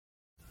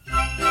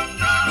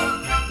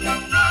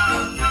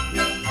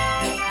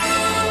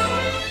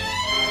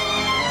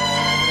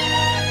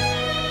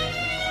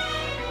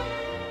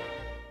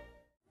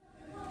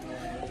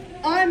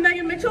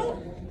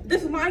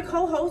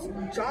co-host,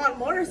 John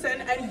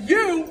Morrison, and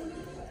you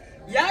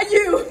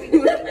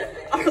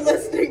are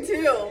listening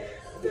to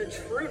the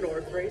True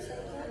North Racing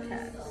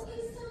Podcast.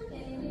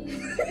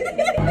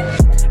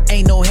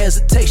 Ain't no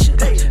hesitation,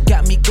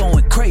 got me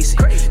going crazy.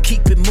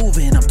 Keep it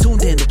moving, I'm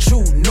tuned in to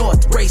True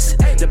North Racing,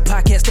 the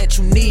podcast that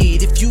you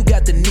need if you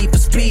got the need for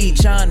speed.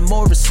 John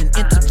Morrison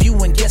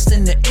interviewing guests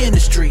in the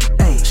industry.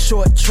 Hey,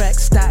 short track,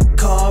 stock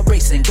car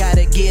racing,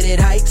 gotta get it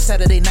hype.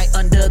 Saturday night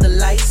under the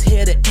lights,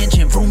 hear the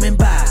engine rooming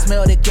by.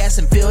 Smell the gas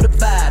and feel the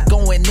vibe,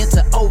 going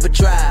into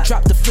overdrive.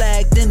 Drop the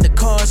flag, then the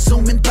car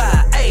zooming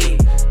by. Hey,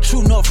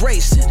 True North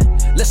Racing,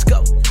 let's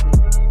go.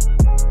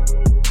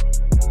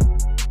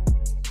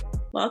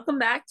 Welcome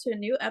back to a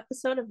new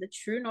episode of the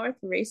True North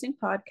Racing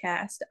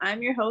Podcast.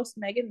 I'm your host,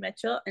 Megan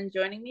Mitchell, and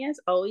joining me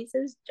as always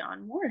is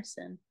John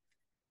Morrison.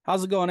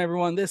 How's it going,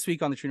 everyone? This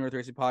week on the True North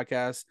Racing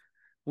Podcast,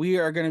 we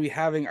are going to be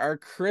having our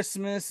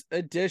Christmas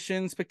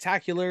edition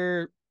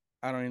spectacular.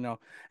 I don't even know.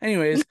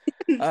 Anyways,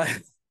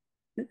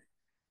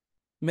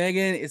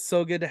 Megan, it's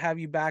so good to have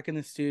you back in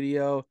the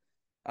studio.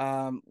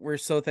 We're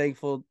so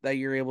thankful that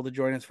you're able to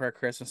join us for our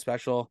Christmas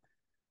special.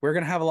 We're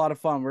going to have a lot of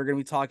fun. We're going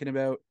to be talking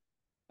about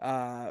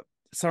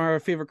some of our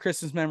favorite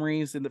Christmas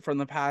memories from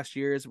the past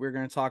years. We're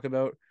going to talk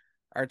about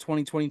our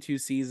 2022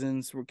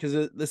 seasons, because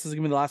this is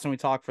going to be the last time we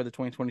talk for the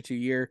 2022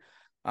 year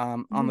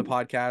on the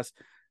podcast.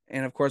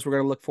 And of course, we're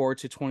going to look forward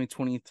to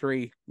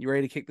 2023. You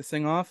ready to kick this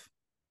thing off?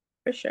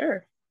 For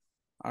sure.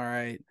 All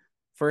right.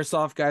 First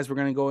off, guys, we're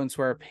going to go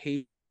into our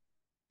page.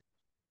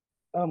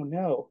 Oh,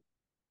 no.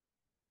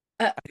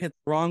 I hit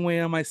the wrong way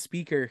on my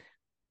speaker.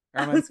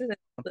 That's a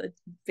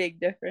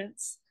big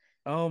difference.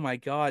 Oh, my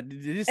God.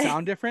 Did it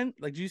sound different?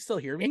 Like, do you still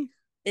hear me?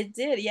 It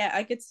did, yeah.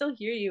 I could still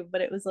hear you,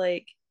 but it was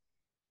like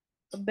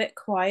a bit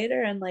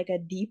quieter and like a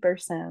deeper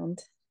sound.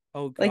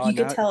 Oh, God. Like you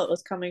could tell it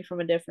was coming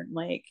from a different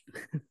mic.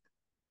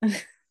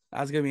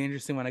 That's going to be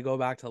interesting when I go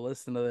back to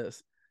listen to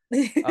this.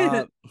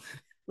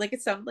 Like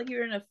it sounded like you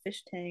were in a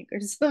fish tank or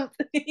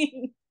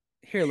something.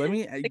 Here, let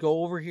me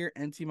go over here,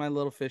 empty my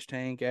little fish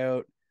tank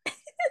out.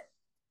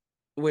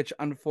 Which,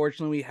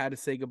 unfortunately, we had to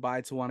say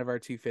goodbye to one of our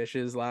two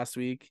fishes last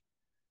week.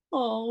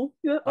 Oh,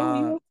 you have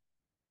a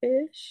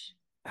fish?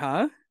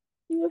 Huh?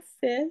 You have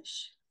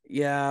fish?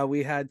 Yeah,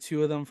 we had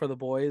two of them for the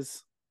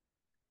boys.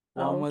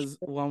 One was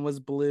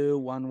blue,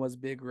 one was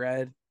big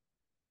red.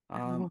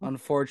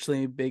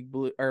 Unfortunately,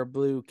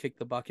 blue kicked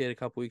the bucket a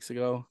couple weeks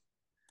ago.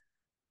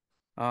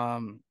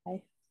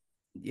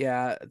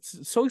 Yeah,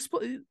 it's so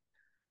you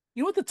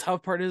know what the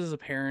tough part is as a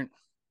parent?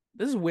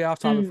 This is way off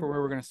topic for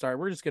where we're gonna start.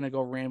 We're just gonna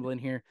go rambling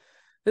here.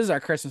 This is our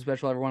Christmas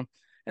special, everyone.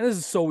 And this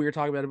is so weird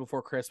talking about it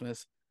before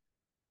Christmas.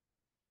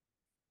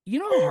 You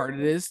know how hard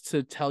it is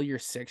to tell your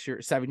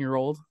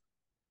 7-year-old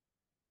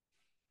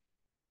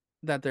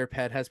that their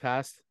pet has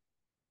passed?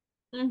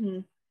 Mm-hmm.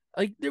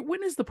 Like,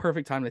 when is the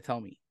perfect time to tell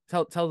me?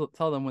 Tell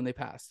them when they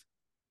passed.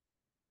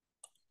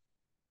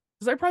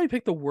 Because I probably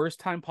picked the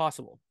worst time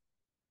possible.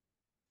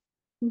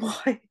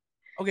 Why?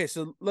 Okay,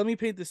 so let me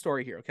paint the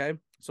story here, okay?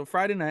 So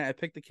Friday night, I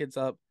picked the kids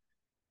up.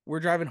 We're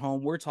driving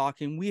home. We're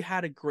talking. We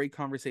had a great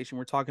conversation.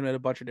 We're talking about a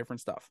bunch of different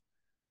stuff,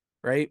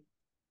 right?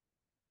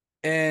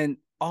 And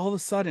all of a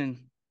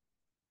sudden,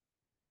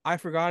 I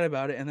forgot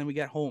about it, and then we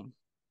get home.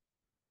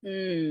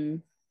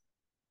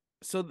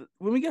 So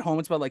when we get home,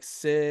 it's about like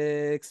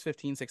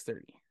 6:15,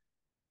 6:30.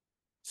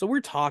 So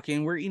we're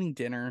talking. We're eating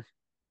dinner.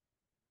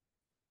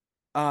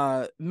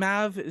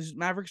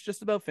 Maverick's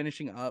just about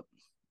finishing up,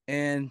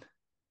 and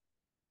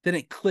then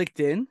it clicked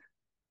in,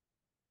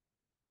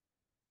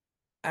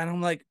 and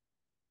I'm like,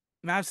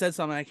 Mav said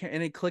something,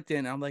 and it clicked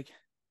in. I'm like,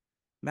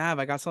 Mav,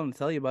 I got something to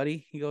tell you,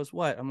 buddy. He goes,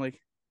 what? I'm like,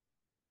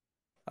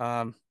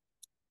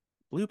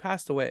 Blue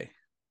passed away.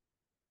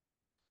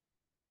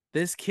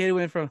 This kid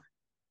went from,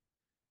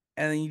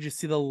 and then you just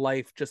see the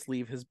life just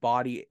leave his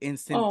body,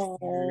 instant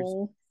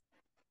tears.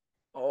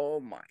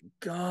 Oh my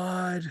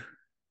God.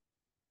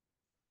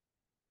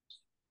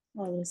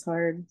 Oh, it was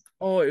hard.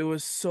 Oh, it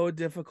was so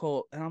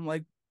difficult. And I'm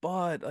like,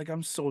 bud, like,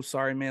 I'm so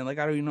sorry, man. Like,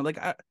 I don't even know. Like,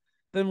 I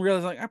then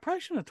realized, like, I probably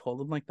shouldn't have told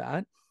him like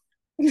that.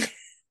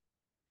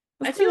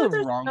 I feel like the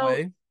wrong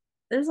way.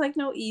 There's like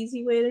no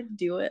easy way to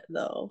do it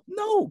though.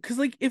 No, because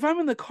like if I'm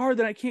in the car,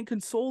 then I can't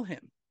console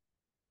him.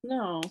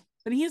 No.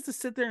 And he has to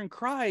sit there and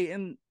cry,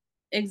 and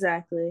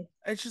exactly.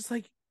 It's just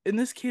like, and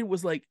this kid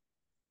was like,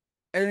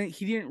 and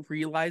he didn't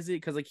realize it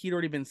because like he'd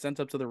already been sent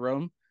up to the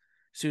room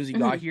as soon as he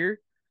got here,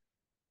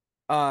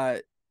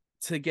 to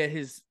get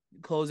his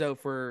clothes out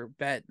for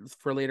bed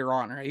for later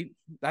on, right?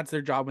 That's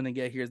their job when they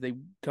get here, is they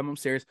come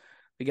upstairs,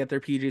 they get their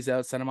PJs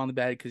out, send them on the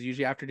bed, because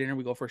usually after dinner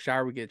we go for a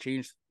shower, we get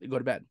changed, they go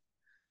to bed.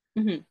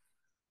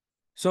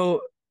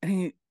 So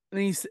I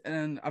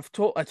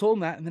told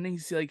him that, and then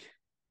he's like,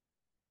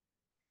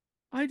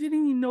 I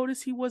didn't even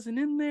notice he wasn't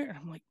in there. And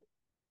I'm like,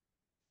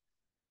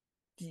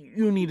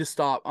 you need to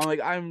stop. I'm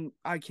like,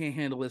 I can't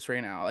handle this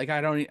right now. Like, I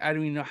don't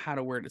even know how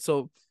to word it.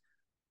 So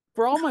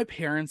for all my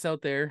parents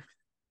out there,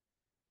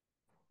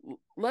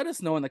 let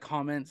us know in the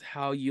comments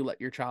how you let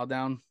your child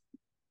down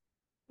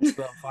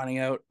about finding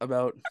out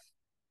about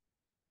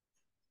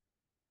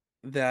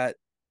that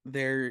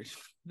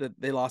that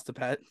they lost a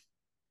pet.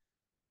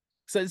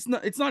 So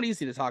it's not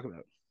easy to talk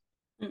about.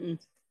 Mm-mm.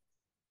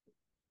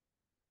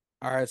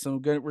 All right, so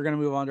we're gonna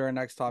move on to our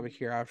next topic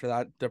here after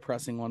that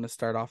depressing one to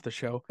start off the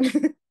show.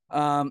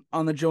 On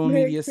the Joe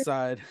Media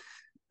side,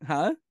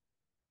 huh?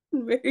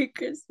 Merry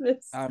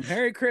Christmas.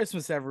 Merry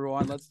Christmas,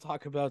 everyone. Let's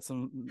talk about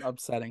some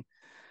upsetting.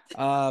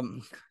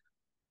 Especially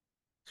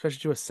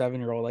to a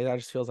 7-year-old, like that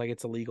just feels like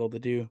it's illegal to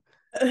do.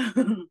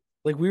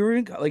 Like we were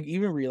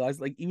even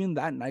realized even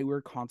that night we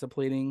were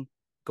contemplating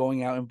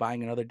going out and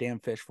buying another damn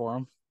fish for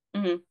him.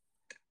 Mm-hmm.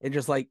 And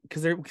just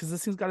because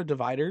this thing's got a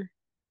divider,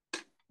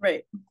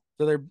 Right.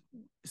 so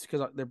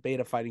because they're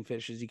beta fighting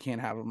fishes, you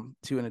can't have them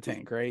two in a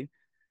tank, right?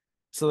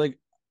 So like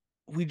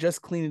we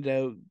just cleaned it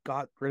out,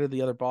 got rid of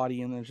the other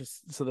body, and then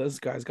so this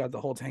guy's got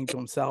the whole tank to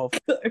himself.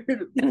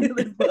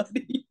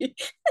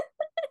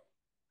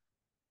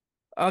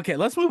 Okay,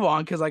 let's move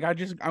on because I'm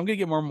gonna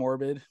get more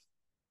morbid.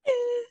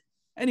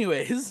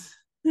 Anyways,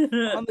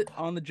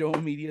 on the Joe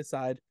Media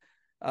side,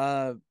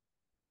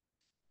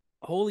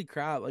 holy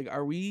crap! Like,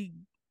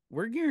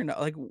 we're gearing up?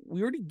 Like,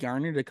 we already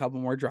garnered a couple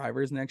more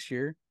drivers next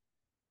year.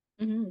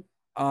 Mm-hmm.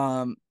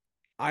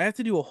 I have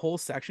to do a whole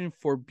section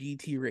for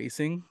BT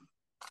Racing.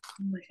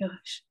 Oh my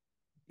gosh!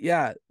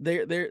 Yeah,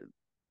 they're.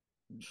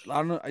 I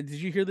don't know. Did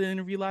you hear the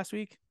interview last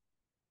week?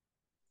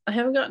 I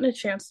haven't gotten a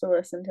chance to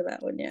listen to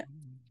that one yet.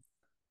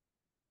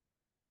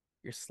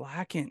 You're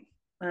slacking.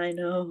 I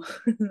know.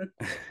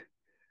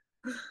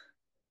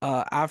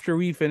 After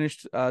we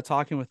finished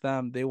talking with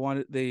them,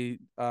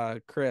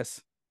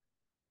 Chris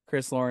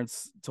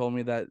Lawrence told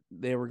me that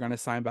they were going to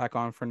sign back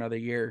on for another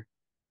year.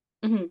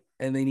 Mm-hmm.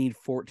 And they need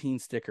 14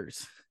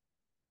 stickers.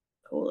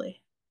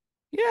 Holy.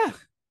 Yeah.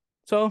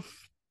 So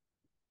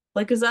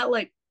like, is that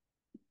like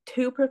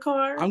 2 per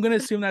car? I'm gonna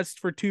assume that's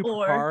for 2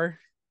 per car.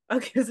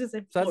 Okay, so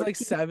that's like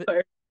 7.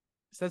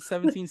 So that's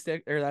 17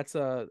 stick, or that's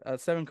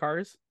 7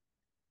 cars.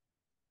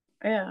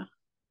 Yeah.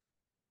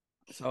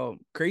 So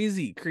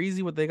crazy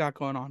what they got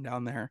going on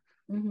down there.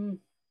 Mm-hmm.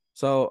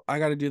 So I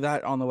got to do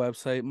that on the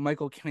website.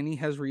 Michael Kenny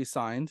has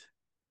re-signed.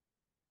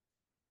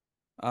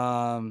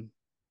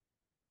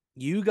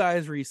 You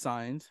guys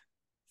re-signed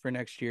for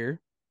next year.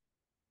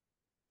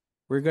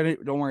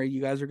 Don't worry,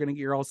 you guys are gonna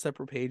get your all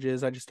separate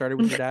pages. I just started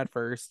with your dad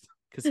first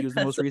because he was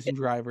the most recent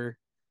driver.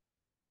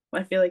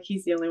 I feel like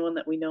he's the only one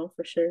that we know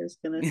for sure is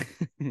gonna.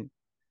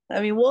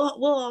 I mean,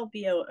 we'll all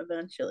be out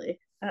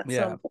eventually at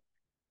some point,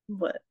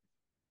 but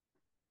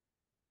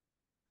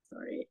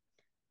sorry.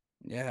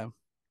 Yeah.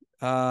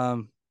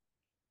 And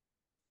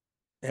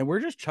we're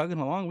just chugging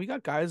along. We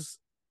got guys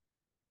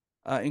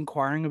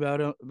inquiring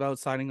about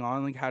signing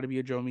on, like how to be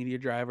a Joe Media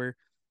driver.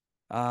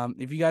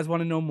 If you guys want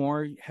to know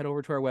more, head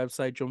over to our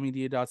website,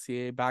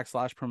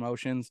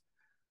 joemedia.ca/promotions,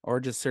 or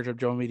just search up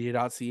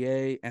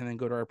joemedia.ca and then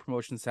go to our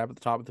promotions tab at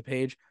the top of the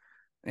page.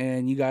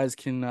 And you guys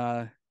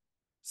can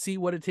see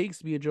what it takes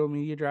to be a Joe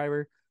Media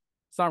driver.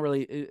 It's not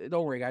really,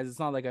 don't worry, guys. It's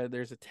not like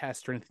there's a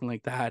test or anything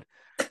like that.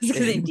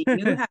 They do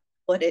have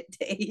what it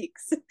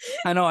takes.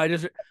 I know.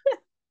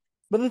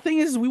 But the thing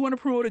is, we want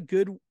to promote a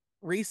good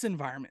race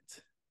environment.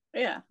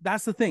 Yeah.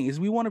 That's the thing, is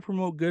we want to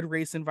promote good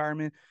race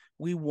environment.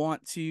 We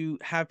want to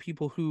have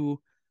people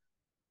who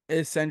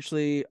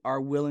essentially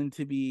are willing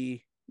to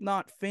be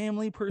not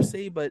family per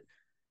se, but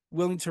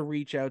willing to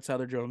reach out to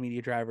other Joe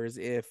Media drivers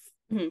if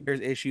there's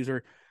issues,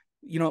 or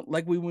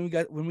like when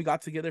we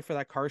got together for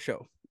that car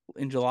show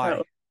in July. That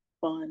was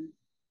fun.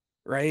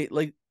 Right?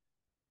 Like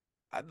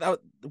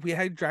we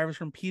had drivers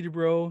from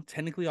Peterborough,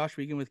 technically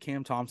Oswego with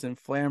Cam Thompson,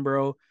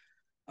 Flamborough,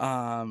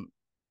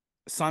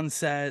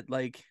 Sunset,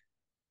 like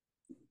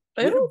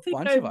I don't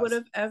think I would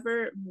have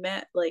ever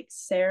met like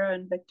Sarah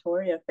and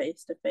Victoria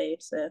face to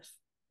face if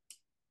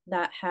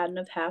that hadn't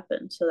have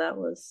happened. So that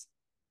was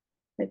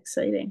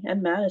exciting.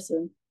 And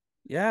Madison.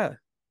 Yeah.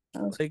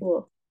 That was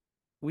cool.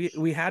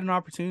 We had an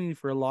opportunity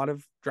for a lot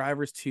of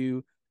drivers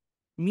to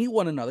meet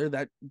one another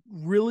that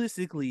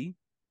realistically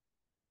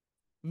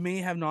may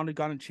have not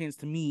gotten a chance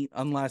to meet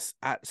unless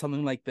at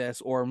something like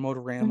this or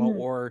Motorama,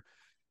 or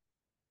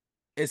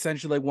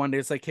essentially like one day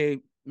it's like,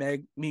 hey,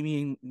 Meg, meet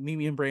me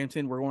in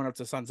Brampton, we're going up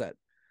to Sunset.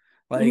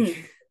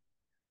 Like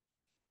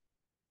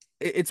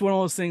it's one of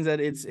those things that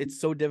it's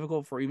so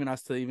difficult for even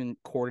us to even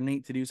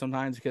coordinate to do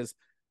sometimes, because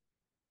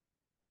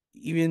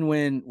even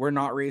when we're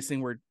not racing,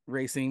 we're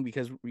racing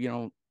because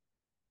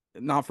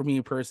not for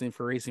me personally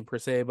for racing per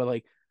se, but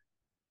like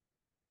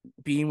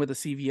being with the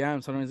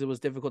CVM, sometimes it was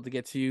difficult to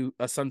get to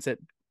a Sunset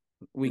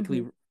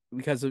weekly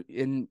because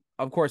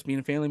of course being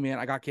a family man,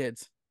 I got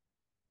kids,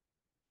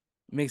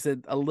 makes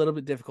it a little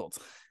bit difficult.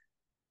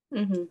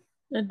 It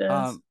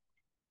does.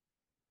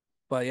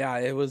 But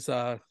yeah, that was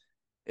a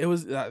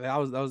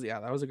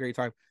great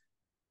time.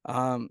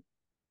 So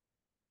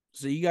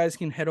you guys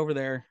can head over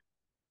there,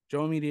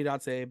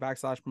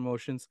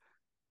 joemedia.ca/promotions.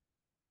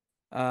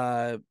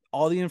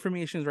 All the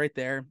information is right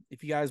there.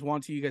 If you guys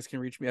want to, you guys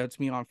can reach me out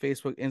to me on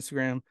Facebook,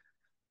 Instagram,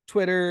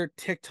 Twitter,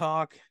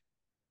 TikTok,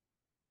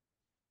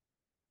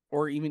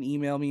 or even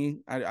email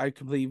me. I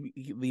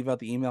completely leave out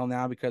the email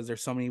now because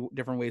there's so many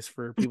different ways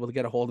for people to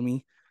get a hold of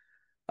me.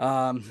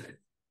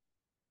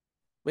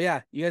 But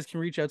yeah, you guys can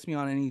reach out to me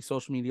on any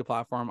social media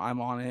platform.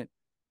 I'm on it.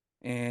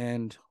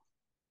 And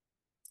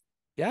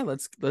yeah,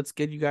 let's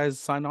get you guys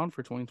signed on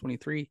for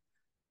 2023.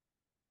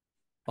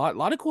 A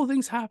lot of cool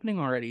things happening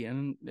already,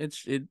 and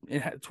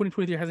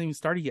 2023 hasn't even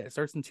started yet. It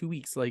starts in 2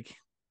 weeks. Like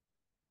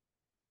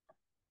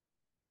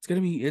it's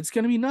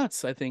gonna be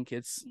nuts. I think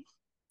I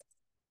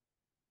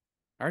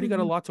already got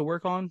a lot to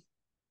work on.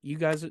 You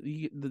guys,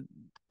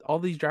 all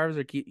these drivers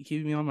are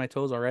keeping me on my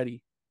toes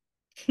already.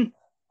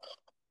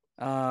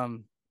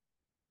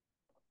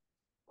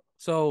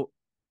 So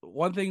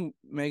one thing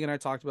Megan and I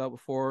talked about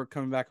before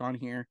coming back on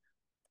here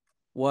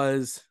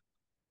was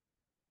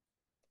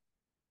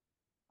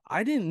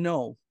I didn't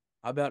know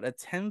about a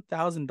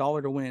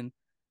 $10,000 to win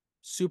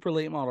super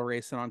late model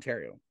race in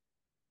Ontario.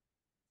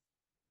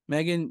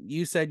 Megan,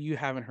 you said you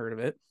haven't heard of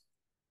it.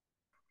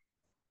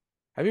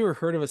 Have you ever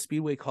heard of a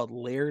speedway called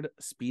Laird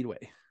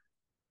Speedway?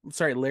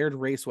 Sorry, Laird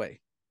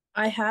Raceway.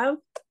 I have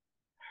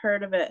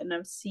heard of it and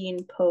I've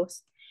seen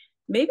posts.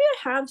 Maybe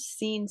I have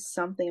seen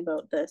something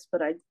about this,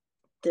 but I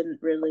didn't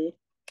really.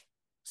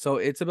 So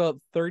it's about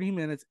 30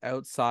 minutes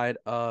outside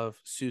of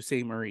Sault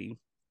Ste. Marie.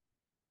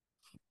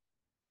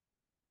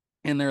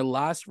 And their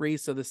last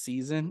race of the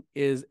season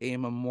is a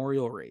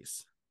memorial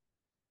race.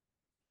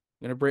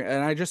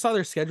 And I just saw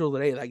their schedule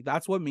today. Like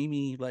that's what made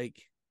me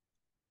like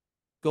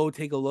go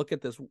take a look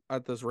at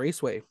this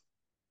raceway.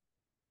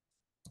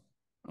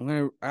 I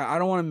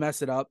don't want to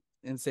mess it up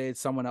and say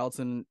it's someone else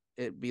and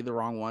it be the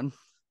wrong one.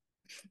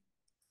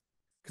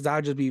 Because that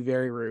would just be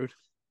very rude.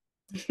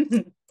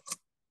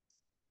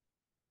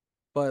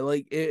 But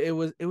like it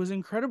was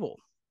incredible.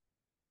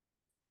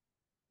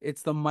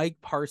 It's the Mike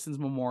Parsons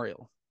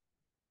Memorial.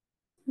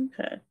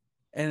 Okay.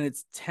 And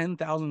it's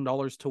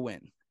 $10,000 to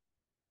win.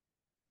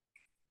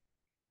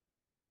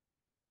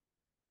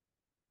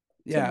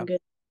 Yeah.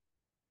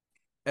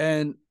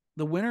 And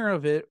the winner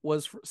of it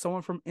was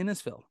someone from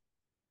Innisfil.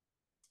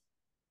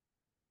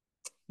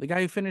 The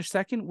guy who finished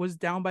second was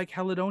down by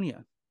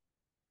Caledonia.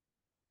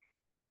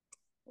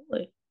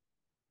 Holy.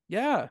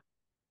 Yeah.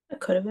 That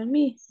could have been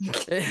me.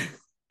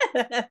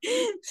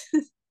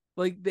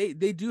 Like they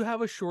do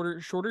have a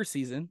shorter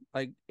season.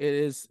 Like it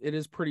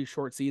is pretty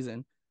short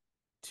season.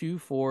 2,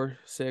 4,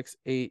 6,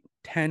 8,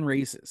 10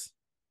 races.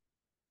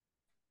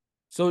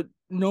 So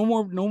a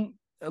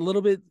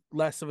little bit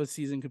less of a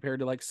season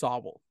compared to like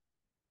Sauble.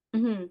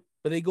 Mm-hmm.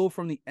 But they go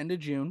from the end of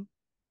June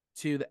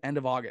to the end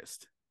of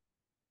August.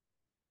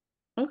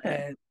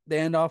 Okay. And they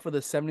end off with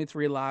a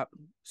 73 lap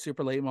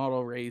super late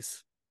model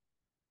race.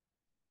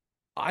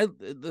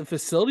 The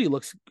facility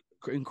looks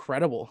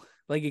incredible.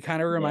 Like it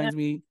kind of reminds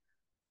me,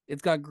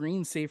 it's got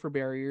green safer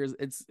barriers.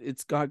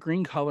 It's got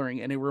green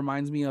coloring, and it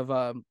reminds me of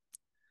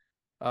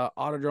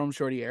Autodrome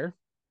Chaudière.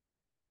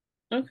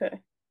 Okay.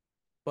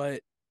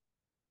 But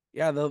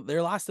yeah,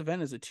 their last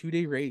event is a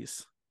 2-day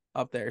race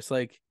up there. It's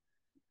like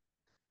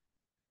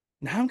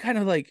now I'm kind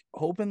of like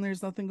hoping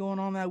there's nothing going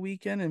on that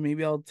weekend, and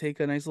maybe I'll take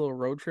a nice little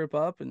road trip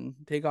up and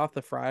take off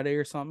the Friday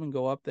or something and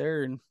go up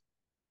there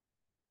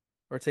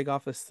or take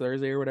off this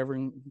Thursday or whatever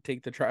and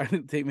make the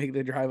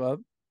drive up.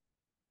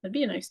 That'd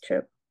be a nice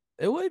trip.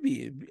 It would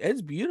be.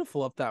 It's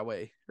beautiful up that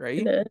way, right?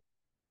 It is.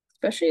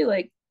 Especially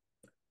like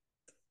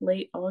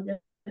late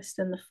August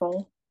in the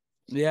fall.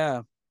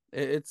 Yeah,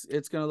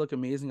 it's gonna look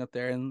amazing up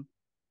there. And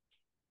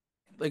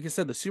like I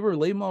said, the super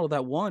late model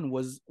that won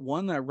was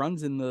one that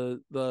runs in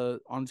the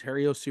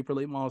Ontario Super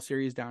Late Model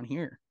Series down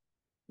here.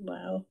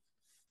 Wow.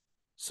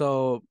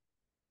 So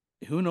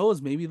who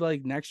knows? Maybe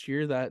like next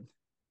year that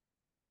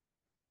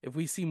if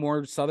we see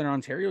more Southern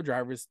Ontario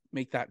drivers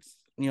make that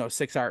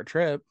 6-hour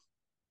trip,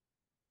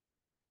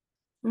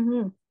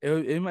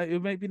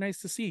 it might be nice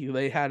to see.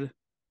 They had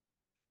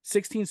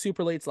 16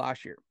 super lates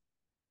last year.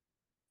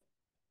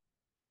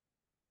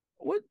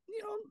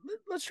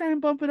 Let's try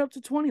and bump it up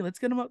to 20. Let's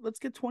get them up. Let's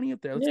get 20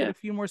 up there. Let's get a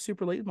few more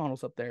super late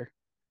models up there.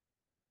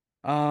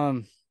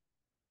 But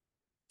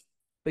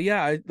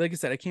yeah, like I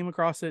said, I came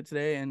across it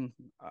today, and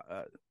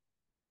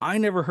I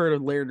never heard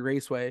of Laird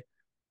Raceway,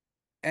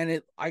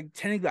 and I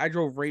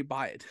drove right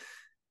by it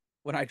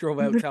when I drove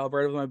out to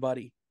Alberta with my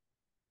buddy.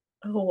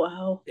 Oh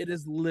wow! It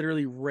is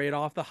literally right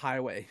off the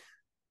highway.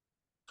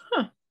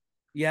 Huh?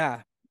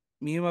 Yeah,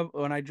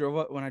 when I drove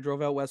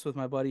out west with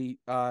my buddy,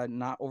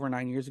 not over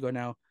 9 years ago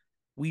now,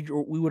 we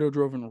would have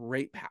driven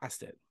right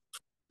past it.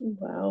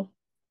 Wow.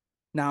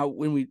 Now it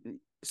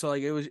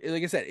was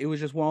like I said, it was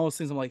just one of those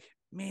things. I'm like,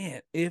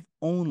 man, if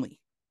only.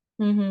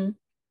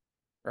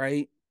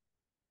 Right.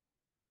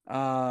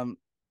 Who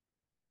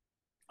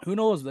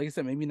knows? Like I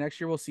said, maybe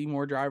next year we'll see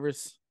more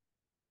drivers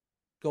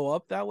go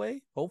up that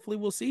way. Hopefully,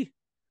 we'll see.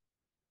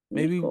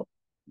 Maybe cool.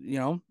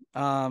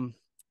 I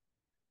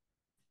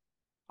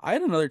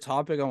had another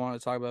topic I wanted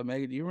to talk about.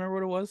 Megan, do you remember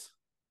what it was?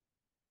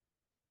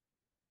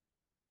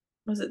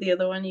 Was it the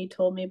other one you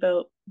told me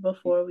about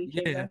before we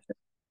came back?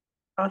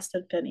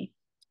 Austin Penny.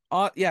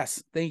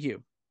 Yes, thank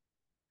you.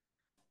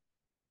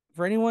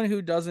 For anyone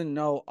who doesn't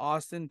know,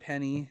 Austin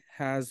Penny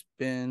has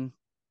been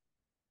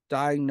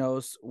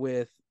diagnosed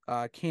with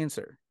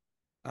cancer.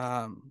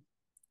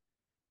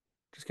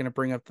 just gonna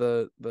bring up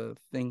the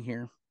thing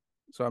here,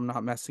 so I'm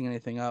not messing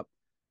anything up.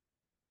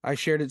 I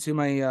shared it to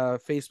my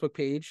Facebook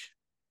page,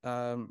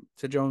 to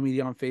Joe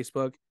Media on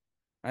Facebook.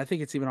 I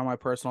think it's even on my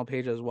personal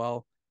page as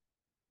well.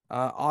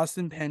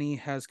 Austin Penny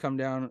has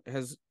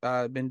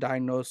been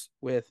diagnosed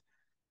with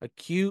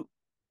acute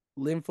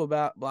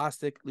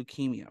lymphoblastic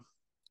leukemia.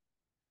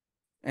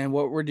 And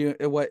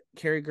what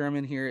Carrie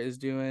German here is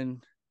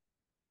doing,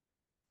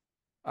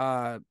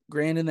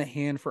 grand in the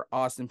hand for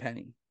Austin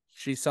Penny.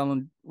 She's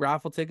selling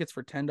raffle tickets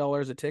for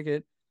 $10 a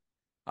ticket,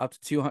 up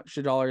to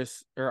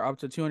 $200, or up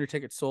to 200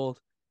 tickets sold.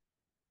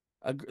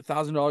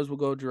 $1,000 will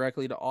go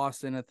directly to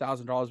Austin.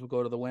 $1,000 will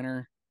go to the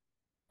winner.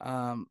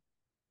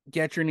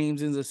 Get your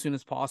names in as soon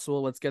as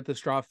possible. Let's get this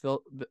draw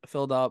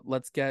filled up.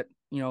 Let's get,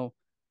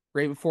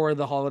 right before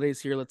the holidays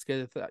here, let's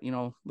get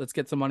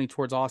some money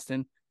towards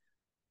Austin,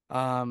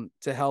 to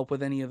help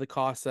with any of the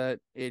costs that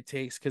it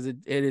takes, because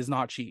it is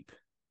not cheap.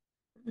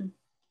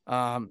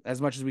 As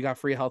much as we got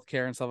free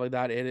healthcare and stuff like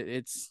that,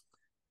 it's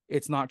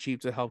not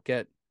cheap to help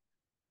get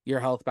your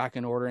health back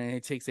in order, and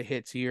it takes a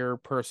hit to your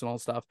personal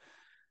stuff.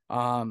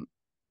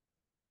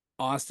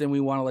 Austin, we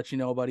want to let you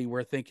know, buddy,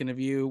 we're thinking of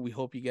you. We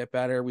hope you get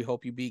better. We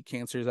hope you beat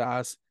cancer's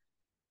ass.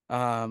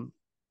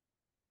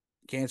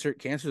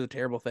 Cancer's a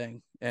terrible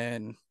thing,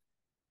 and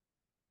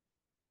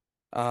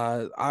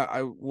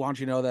I want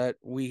you to know that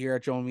we here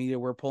at Joe Media,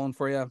 we're pulling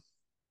for you.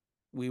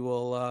 We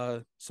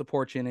will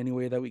support you in any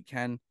way that we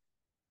can.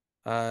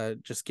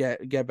 Just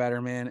get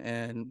better, man,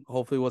 and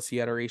hopefully we'll see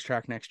you at a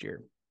racetrack next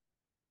year.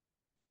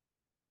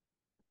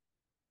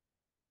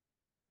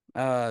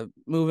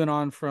 Moving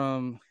on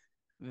from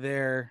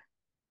there,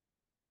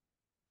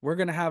 we're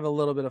gonna have a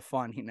little bit of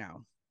fun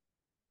now.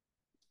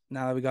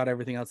 Now that we got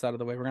everything else out of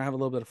the way, we're gonna have a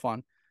little bit of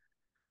fun.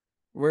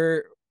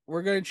 We're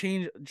gonna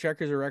change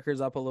Checkers or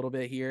Records up a little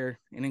bit here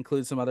and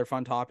include some other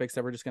fun topics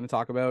that we're just gonna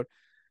talk about.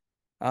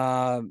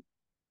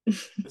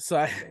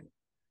 So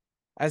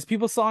as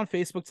people saw on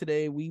Facebook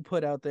today, we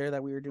put out there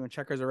that we were doing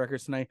Checkers or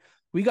Records tonight.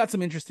 We got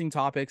some interesting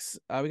topics.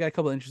 We got a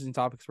couple of interesting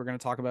topics we're gonna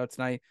talk about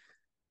tonight.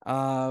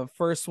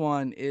 First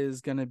one is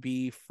gonna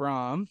be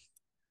from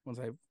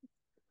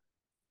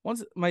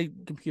once my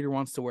computer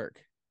wants to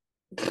work.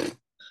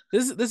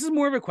 This is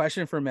more of a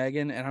question for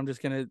Megan, and I'm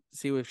just gonna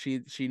see if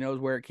she knows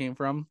where it came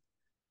from,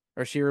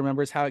 or she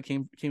remembers how it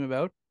came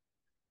about.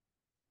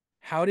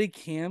 How did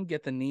Cam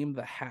get the name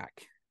The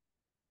Hack?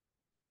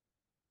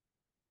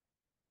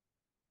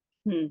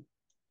 Do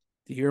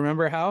you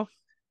remember how?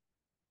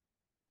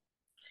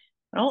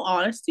 In all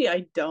honesty,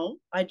 I don't.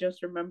 I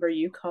just remember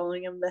you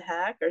calling him The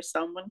Hack, or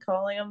someone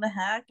calling him The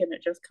Hack, and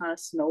it just kind of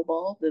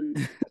snowballed,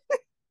 and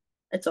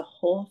it's a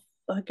whole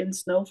fucking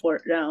snow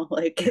fort now.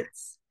 Like,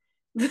 it's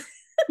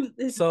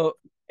so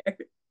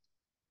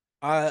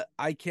I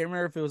can't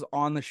remember if it was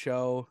on the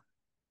show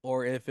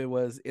or if it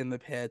was in the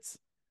pits.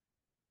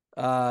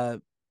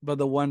 But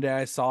the one day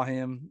I saw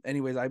him,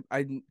 anyways,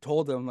 I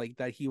told him like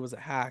that he was a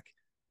hack.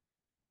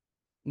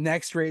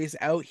 Next race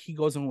out, he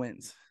goes and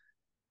wins.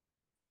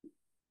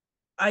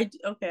 I do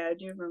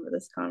remember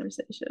this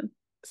conversation.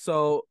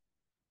 So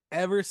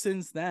ever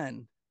since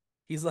then,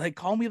 he's like,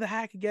 call me The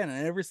Hack again.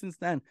 And ever since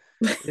then,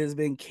 it has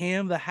been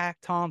Cam The Hack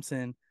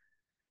Thompson.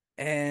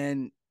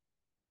 And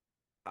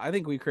I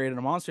think we created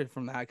a monster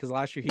from that, because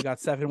last year he got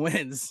 7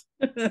 wins.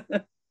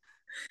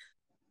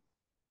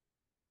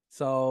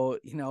 So,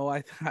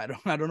 I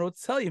don't know what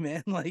to tell you,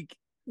 man. Like,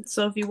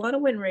 so if you want to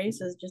win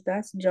races, just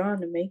ask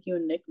John to make you a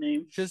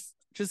nickname. Just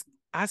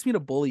ask me to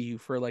bully you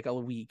for like a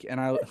week,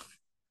 and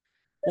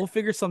we'll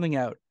figure something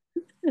out.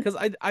 Because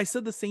I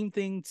said the same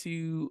thing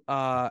to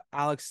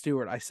Alex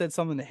Stewart. I said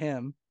something to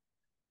him,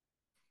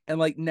 and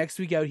like next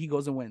week out, he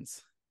goes and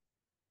wins.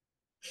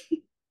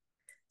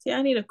 See,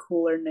 I need a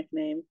cooler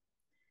nickname.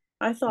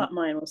 I thought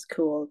mine was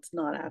cool. It's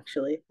not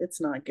actually. It's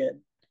not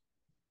good.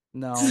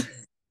 No.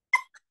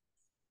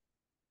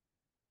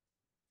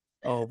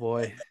 Oh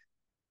boy.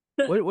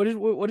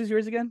 What is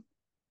yours again?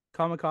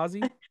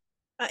 Kamikaze?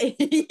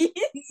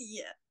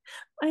 Yeah.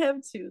 I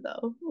have 2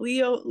 though.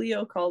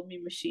 Leo called me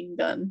Machine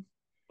Gun.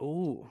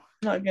 Ooh.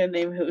 I'm not gonna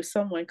name who.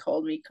 Someone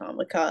called me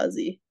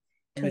Kamikaze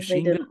because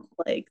they didn't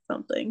like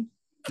something.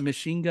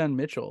 Machine Gun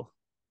Mitchell.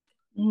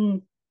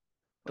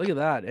 Look at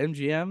that.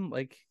 MGM,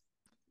 like,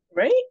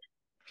 right?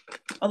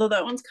 Although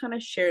that one's kind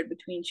of shared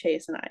between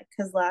Chase and I,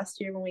 because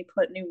last year when we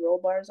put new roll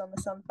bars on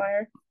the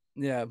Sunfire,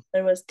 yeah,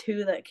 there was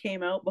 2 that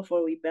came out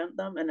before we bent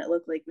them, and it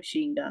looked like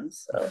machine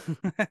guns. So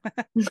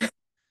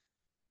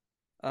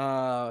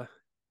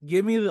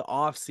give me the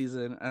off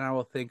season and I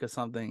will think of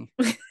something.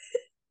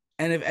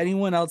 And if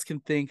anyone else can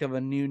think of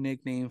a new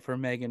nickname for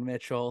Megan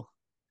Mitchell,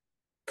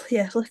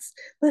 yeah,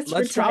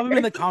 let's drop them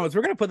in the comments.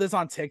 We're gonna put this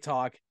on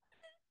TikTok.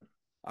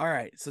 All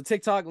right, so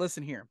TikTok,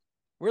 listen here.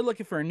 We're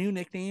looking for a new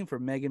nickname for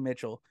Megan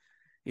Mitchell.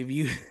 If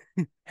you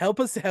help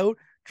us out,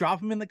 drop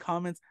them in the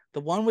comments. The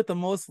one with the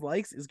most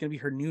likes is gonna be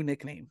her new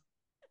nickname.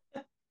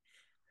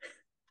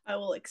 I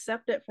will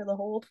accept it for the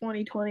whole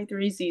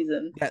 2023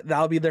 season. Yeah,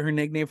 that'll be her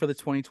nickname for the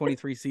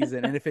 2023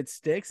 season. And if it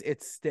sticks,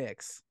 it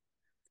sticks.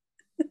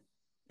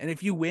 And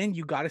if you win,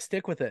 you got to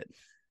stick with it.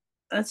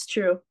 That's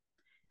true.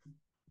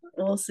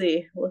 We'll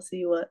see. We'll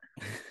see what.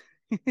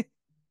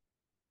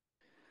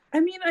 I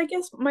mean, I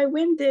guess my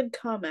win did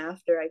come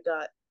after I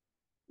got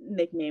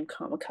nicknamed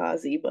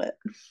Kamikaze, but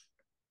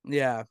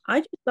yeah, I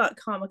just thought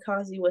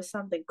Kamikaze was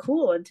something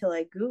cool until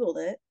I Googled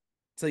it.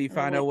 So you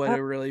find out what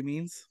it really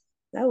means?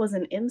 That was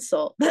an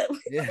insult.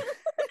 Yeah.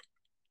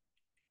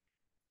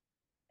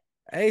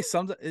 Hey,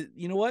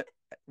 you know what?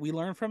 We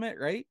learn from it,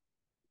 right?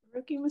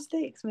 Rookie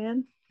mistakes,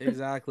 man.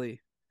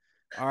 Exactly.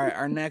 All right,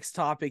 our next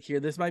topic here.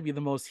 This might be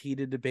the most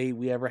heated debate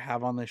we ever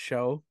have on the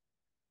show.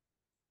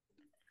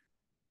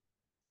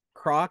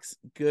 Crocs,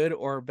 good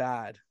or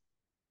bad?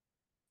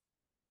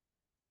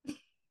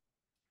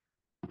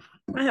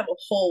 I have a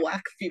whole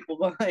whack of people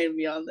behind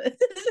me on this.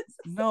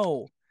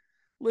 No.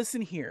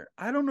 Listen here.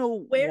 I don't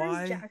know why.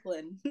 Where's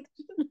Jacqueline?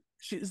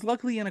 She's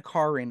luckily in a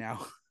car right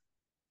now.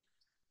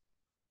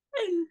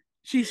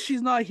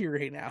 She's not here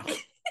right now.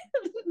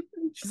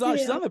 She's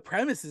on the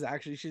premises,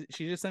 actually. She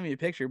just sent me a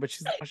picture, but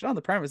she's on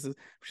the premises.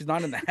 She's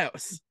not in the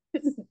house.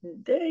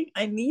 Dang,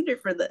 I need her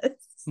for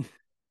this.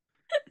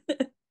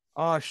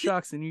 Oh,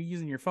 shucks. And you're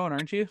using your phone,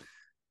 aren't you?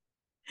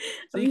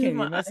 So you can't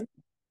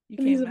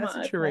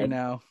message her right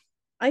now.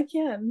 I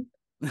can.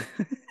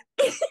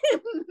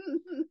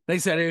 They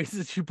said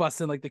she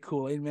busted like the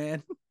Kool-Aid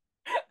man.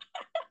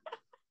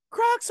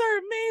 Crocs are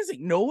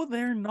amazing. No,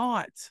 they're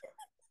not.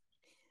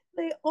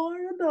 They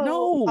are though.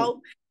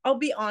 No. I'll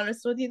be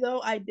honest with you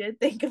though. I did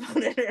think about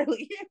it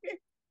earlier.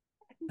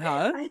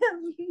 Huh?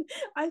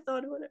 I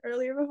thought about it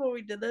earlier before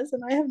we did this,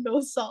 and I have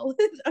no solid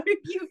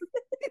argument.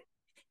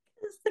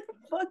 Because they're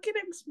fucking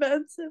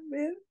expensive,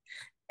 man.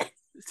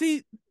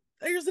 See,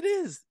 there's it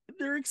is.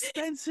 They're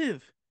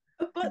expensive.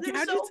 But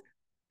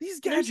these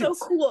gadgets. They're so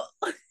cool.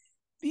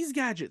 These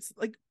gadgets,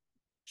 like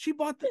she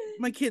bought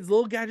my kids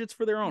little gadgets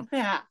for their own.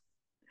 Yeah.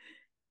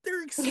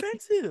 They're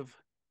expensive.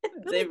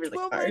 They're like really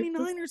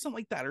 $12.99 or something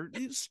like that, or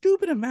a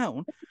stupid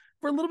amount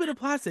for a little bit of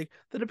plastic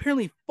that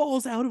apparently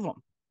falls out of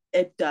them.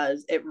 It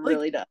does. It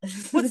really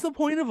does. What's the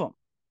point of them?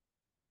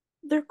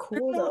 They're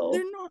cool though.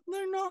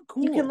 They're not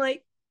cool. You can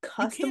like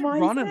customize. You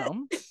can't run in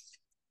them.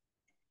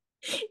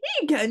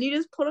 You can. You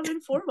just put them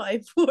in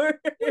 4x4.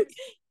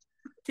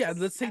 Yeah,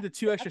 let's take the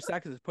 2 extra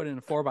seconds to put in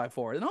a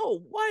 4x4. No,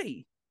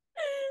 why?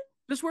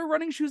 Just wear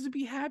running shoes and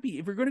be happy.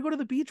 If you're going to go to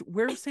the beach,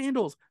 wear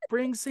sandals.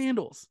 Bring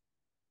sandals.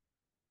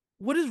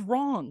 What is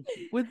wrong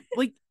with,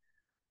 like,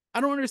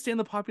 I don't understand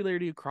the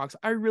popularity of Crocs.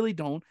 I really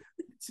don't.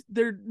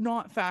 They're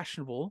not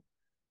fashionable.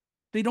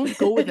 They don't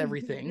go with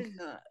everything.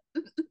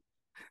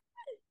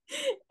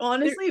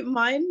 Honestly,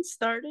 mine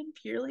started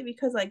purely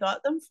because I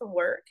got them for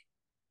work.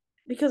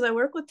 Because I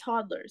work with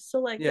toddlers. So,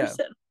 like, they're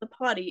sitting on the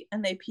potty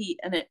and they pee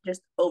and it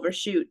just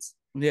overshoots.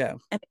 Yeah.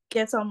 And it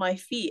gets on my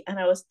feet. And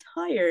I was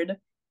tired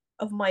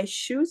of my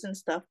shoes and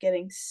stuff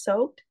getting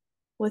soaked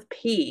with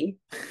pee.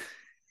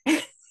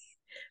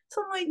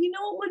 So I'm like, you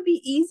know what would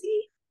be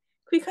easy?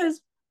 Because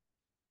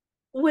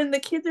when the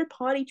kids are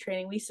potty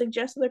training, we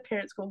suggest their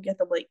parents go get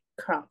them like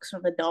Crocs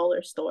from the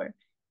dollar store.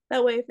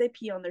 That way, if they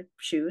pee on their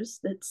shoes,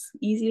 it's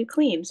easy to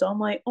clean. So I'm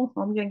like, oh,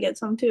 I'm going to get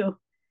some too.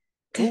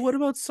 Well, what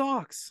about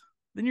socks?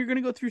 Then you're going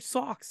to go through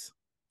socks.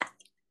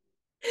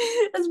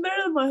 That's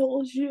better than my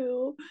whole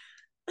shoe.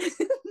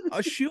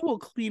 A shoe will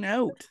clean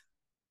out.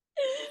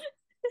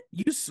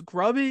 You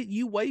scrub it,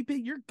 you wipe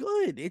it, you're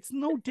good. It's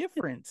no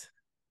different.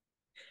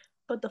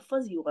 But the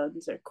fuzzy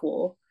ones are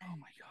cool. Oh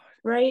my god.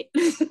 Right?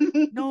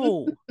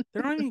 No,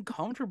 they're not even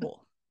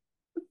comfortable.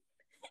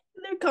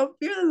 They're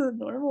comfier than the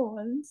normal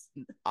ones.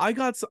 I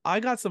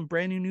got some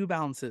brand New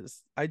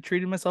Balances. I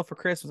treated myself for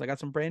Christmas. I got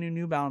some brand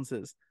New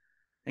Balances.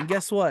 And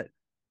guess what?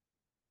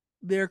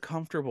 They're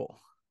comfortable.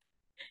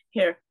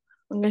 Here,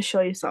 I'm going to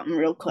show you something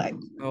real quick.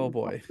 Oh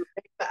boy.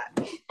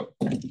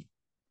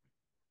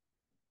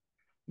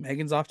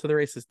 Megan's off to the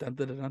races. Dun,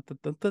 dun, dun, dun,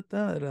 dun,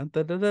 dun, dun,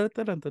 dun, dun,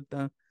 dun, dun,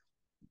 dun.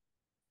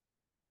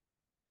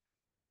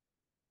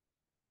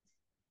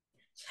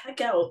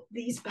 Check out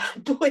these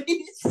bad boys.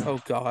 Oh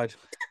god.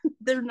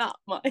 They're not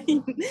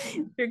mine.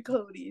 They're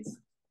Cody's.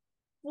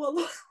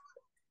 Well,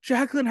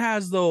 Jacqueline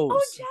has those.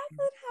 Oh,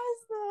 Jacqueline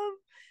has them.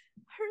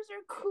 Hers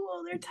are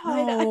cool. They're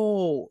tied.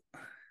 No.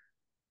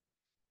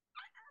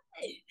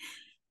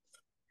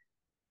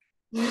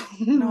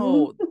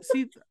 No.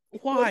 See,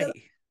 why?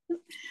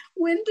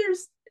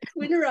 Winterized.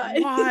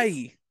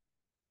 Why?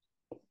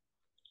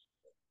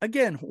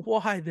 Again,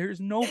 why? There's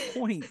no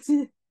point.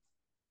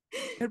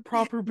 Get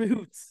proper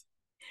boots.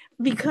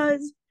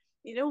 Because,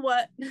 you know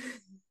what?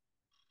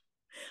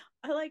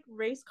 I like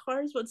race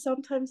cars, but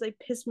sometimes they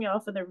piss me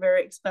off and they're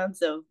very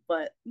expensive.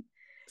 But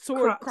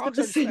so Crocs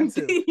are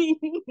expensive.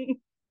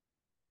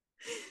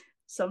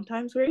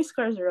 Sometimes race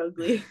cars are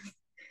ugly.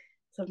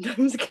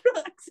 Sometimes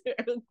Crocs are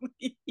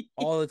ugly.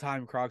 All the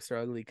time Crocs are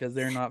ugly because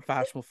they're not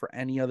fashionable for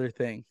any other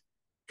thing.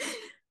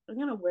 I'm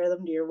gonna wear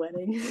them to your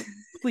wedding.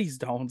 Please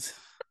don't.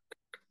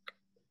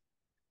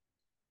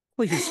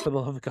 Please, for the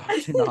love of God,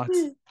 do not.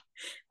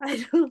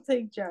 I don't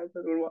think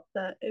Jacqueline would want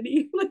that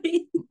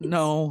anyway.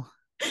 No.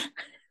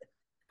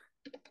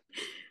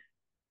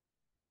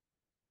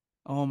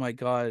 Oh my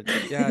god.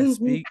 Yeah,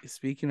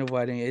 speaking of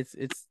wedding, it's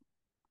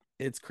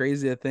it's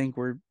crazy to think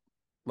we're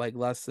like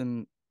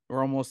we're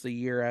almost a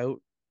year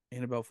out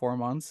in about 4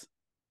 months.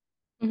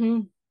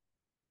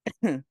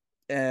 Mm-hmm.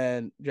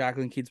 And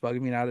Jacqueline keeps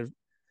bugging me now to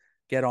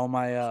get all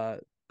my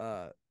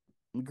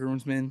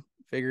groomsmen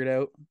figured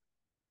out.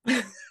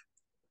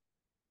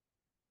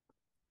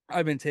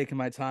 I've been taking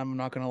my time, I'm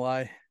not gonna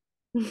lie.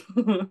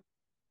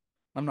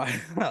 I'm not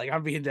like,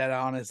 I'm being dead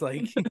honest.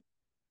 Like,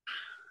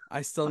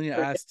 I still need to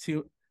ask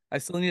two. I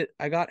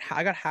got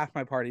half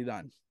my party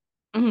done.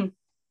 Mm-hmm.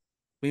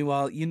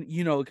 Meanwhile,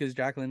 because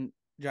Jacqueline's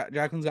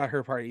got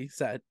her party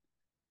set.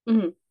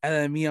 Mm-hmm. And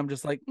then me, I'm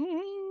just like,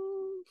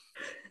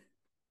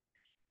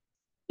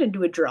 Gonna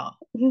do a draw.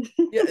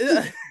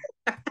 yeah.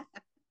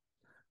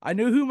 I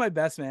knew who my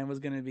best man was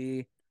gonna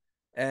be,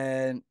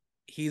 and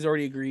he's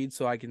already agreed,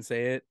 so I can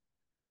say it.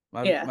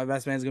 My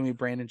best man is gonna be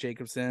Brandon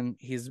Jacobson.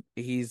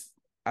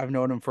 I've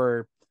known him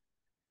for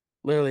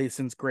literally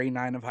since grade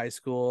 9 of high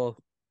school.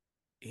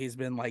 He's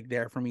been like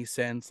there for me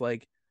since,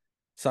 like,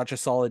 such a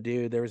solid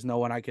dude. There was no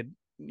one I could,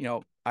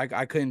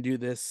 I couldn't do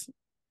this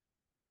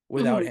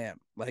without him.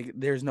 Like,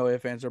 there's no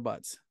ifs, ands, or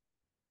buts.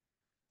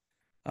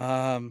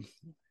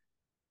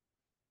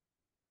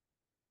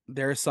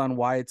 Their son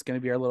Wyatt's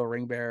gonna be our little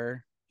ring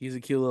bearer. He's a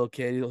cute little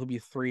kid. He'll be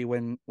 3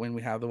 when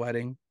we have the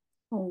wedding.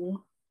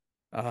 Oh.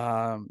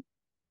 The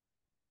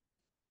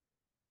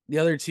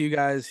other 2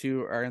 guys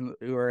who are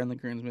in the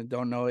groomsmen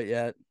don't know it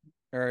yet,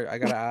 or I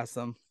gotta ask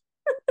them.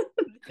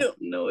 They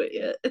don't know it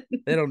yet.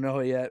 They don't know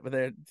it yet, but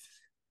they're.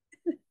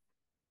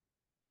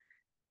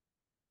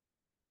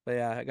 But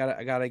yeah, I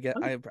gotta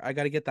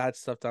get that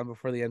stuff done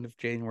before the end of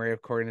January,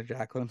 according to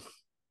Jacqueline.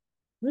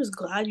 I'm just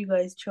glad you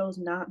guys chose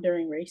not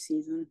during race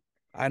season.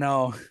 I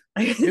know.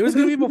 It was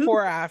gonna be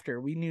before or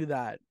after. We knew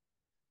that.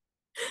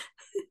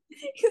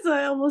 Because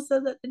I almost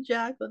said that to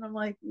Jacqueline. I'm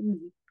like,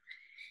 you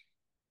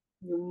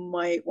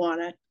might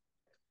want to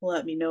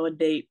let me know a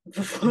date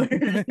before.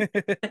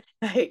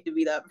 I hate to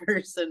be that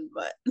person,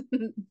 but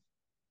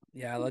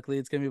yeah, luckily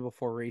it's gonna be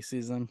before race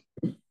season.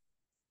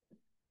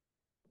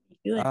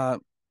 Yeah,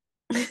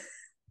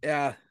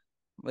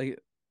 like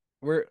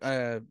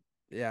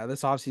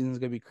this off season is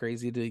gonna be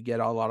crazy to get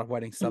a lot of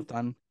wedding stuff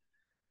done.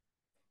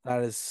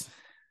 That is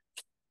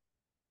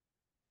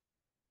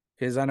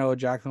because I know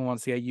Jacqueline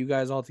wants to get you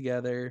guys all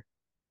together.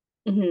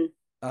 To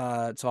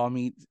all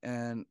meet,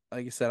 and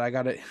like I said,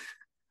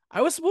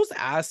 I was supposed to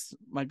ask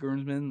my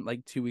groomsmen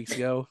like 2 weeks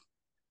ago.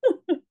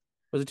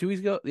 Was it 2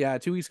 weeks ago? Yeah,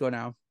 2 weeks ago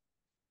now.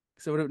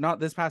 So not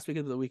this past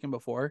weekend, but the weekend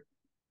before.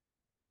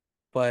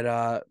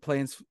 But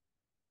plans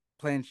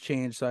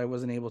changed, so I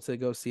wasn't able to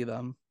go see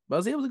them. But I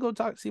was able to go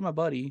see my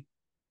buddy.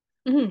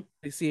 To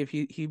see if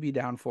he'd be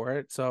down for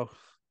it. So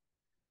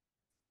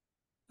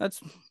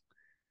that's.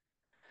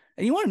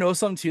 And you want to know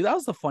something too? That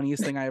was the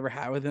funniest thing I ever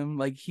had with him.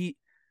 Like,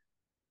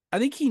 I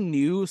think he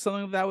knew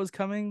something of that was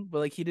coming, but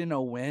like he didn't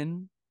know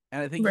when.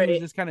 And I think he was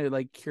just kind of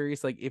like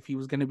curious, like if he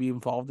was going to be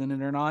involved in it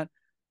or not.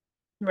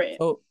 Right.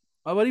 So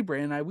my buddy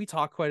Brandon and I, we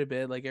talk quite a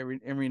bit. Like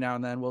every now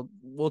and then,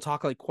 we'll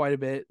talk like quite a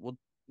bit. We'll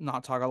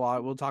not talk a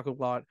lot. We'll talk a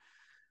lot,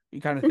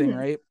 kind of thing,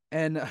 right?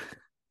 And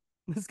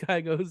this guy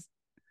goes,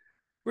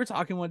 we're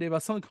talking one day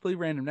about something completely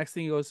random. Next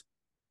thing he goes,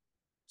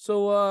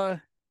 so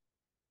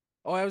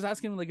I was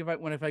asking him like if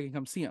I can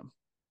come see him,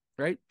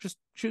 right? Just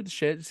shoot the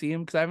shit, see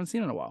him because I haven't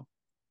seen him in a while.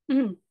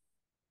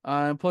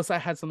 Plus I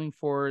had something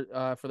for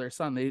their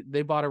son.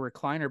 They bought a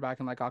recliner back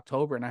in like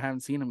October, and I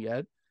haven't seen him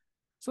yet.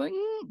 So like,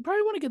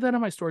 probably want to get that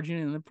on my storage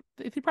unit, and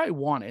they probably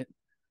want it.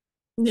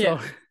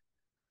 Yeah.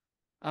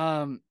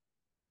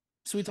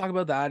 So we talk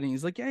about that, and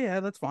he's like, yeah,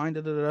 that's fine.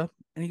 Da, da, da.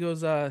 And he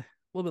goes, a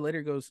little bit later,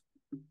 he goes,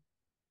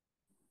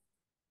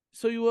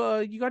 so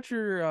you got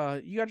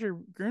your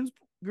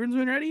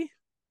groomsmen ready?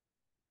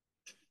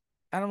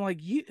 And I'm like,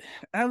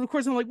 and of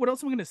course I'm like, what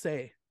else am I gonna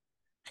say?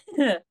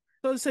 So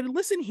I said,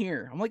 listen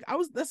here. I'm like,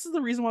 this is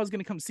the reason why I was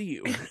gonna come see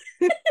you.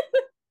 He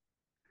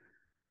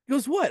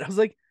goes, what? I was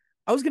like,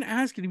 I was gonna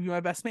ask you to be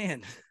my best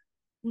man.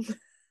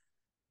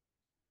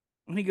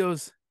 And he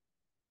goes,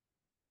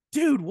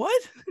 dude,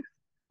 what?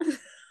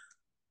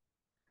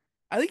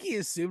 I think he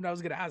assumed I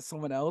was gonna ask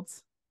someone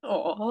else.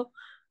 Oh,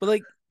 but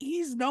like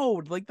he's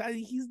like that.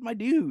 He's my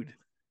dude.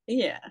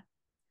 Yeah.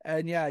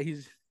 And yeah, I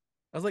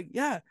was like,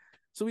 yeah.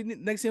 So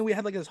next thing we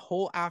had like this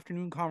whole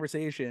afternoon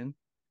conversation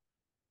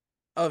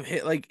of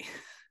hit like.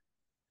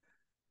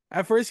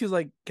 At first he was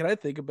like, "Can I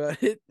think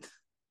about it?"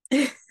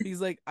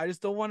 He's like, "I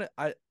just don't want to."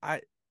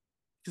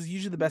 Because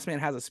usually the best man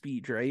has a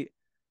speech, right?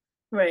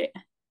 Right.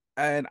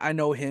 And I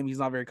know him; he's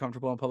not very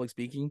comfortable in public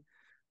speaking.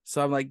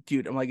 So I'm like,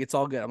 dude, I'm like, it's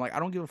all good. I'm like, I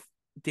don't give a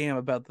damn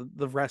about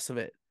the rest of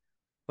it.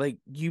 Like,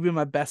 you've been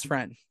my best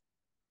friend.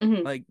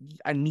 Like,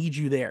 I need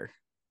you there.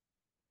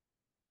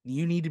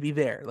 You need to be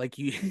there. Like,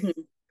 you,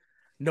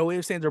 no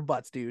ifs, ands, or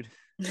buts, dude.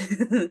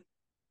 And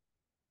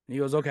he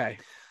goes, okay,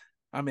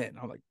 I'm in.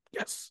 I'm like,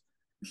 yes.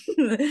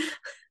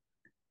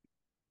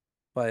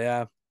 But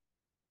yeah,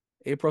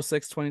 April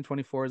 6th,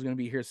 2024 is going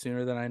to be here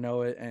sooner than I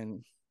know it.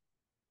 And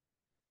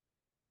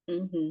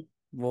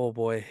oh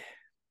boy.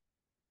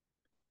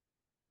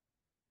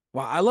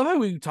 Wow, I love how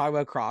we talk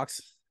about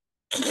Crocs.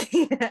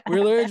 We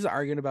were literally just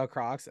arguing about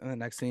Crocs, and the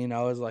next thing you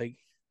know is like,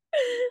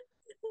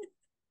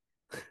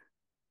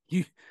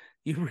 you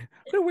gonna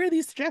wear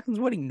these to Jackson's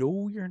wedding?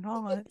 No, you're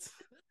not.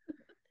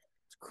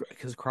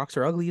 Because Crocs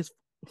are ugly as.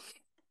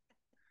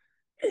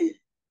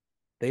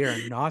 They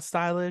are not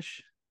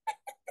stylish.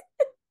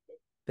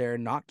 They're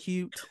not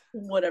cute.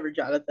 Whatever,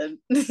 Jonathan.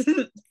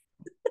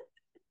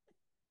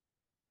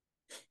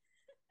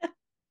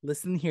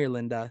 Listen here,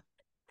 Linda.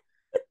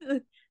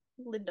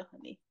 Linda,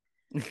 honey.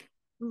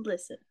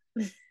 Listen.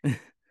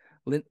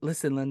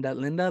 Listen, Linda.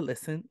 Linda,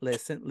 listen.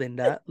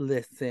 Linda,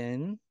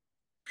 listen.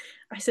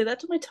 I say that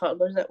to my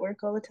toddlers at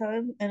work all the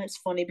time, and it's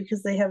funny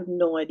because they have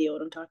no idea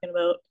what I'm talking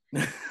about.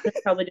 They're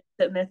probably just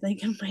sitting there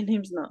thinking, my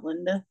name's not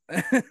Linda.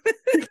 I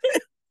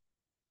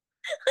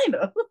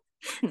know.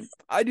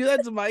 I do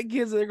that to my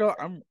kids. They go,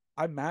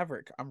 I'm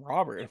Maverick. I'm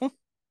Robert.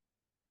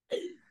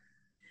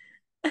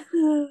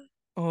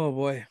 Oh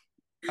boy.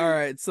 All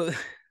right. So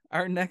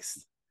our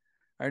next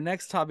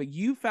topic,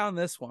 you found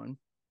this one.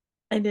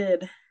 I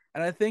did.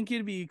 And I think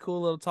it'd be a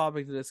cool little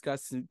topic to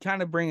discuss and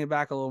kind of bring it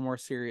back a little more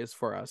serious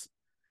for us.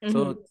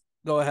 So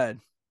go ahead.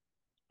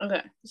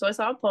 Okay. So I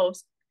saw a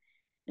post.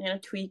 I'm going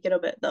to tweak it a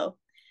bit though.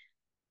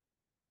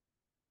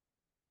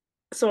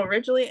 So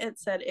originally it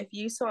said if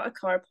you saw a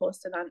car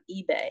posted on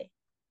eBay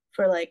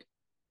for like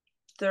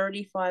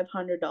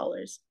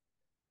 $3,500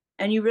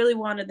 and you really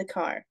wanted the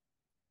car,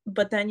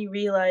 but then you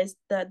realized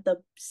that the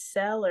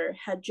seller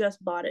had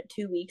just bought it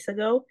 2 weeks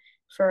ago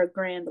for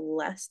 $1,000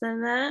 less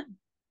than that,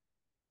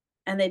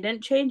 and they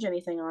didn't change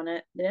anything on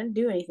it, they didn't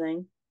do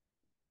anything,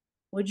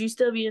 would you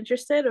still be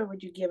interested or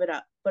would you give it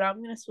up? But I'm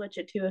going to switch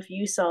it to if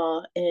you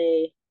saw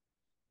a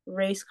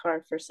race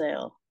car for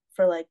sale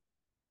for like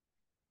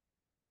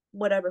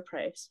whatever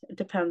price. It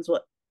depends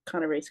what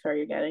kind of race car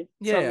you're getting.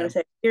 Yeah. So I'm going to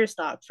say your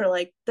stock for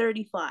like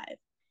 35.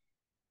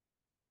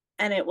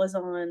 And it was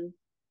on,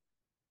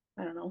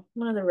 I don't know,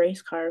 one of the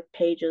race car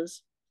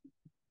pages.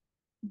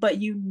 But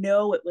you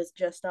know it was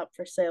just up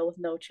for sale with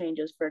no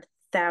changes for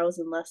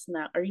 1,000 less than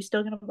that. Are you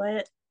still going to buy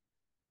it?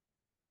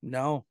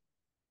 No.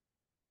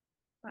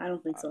 I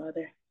don't think so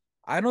either.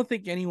 I don't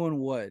think anyone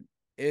would.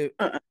 If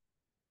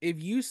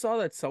you saw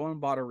that someone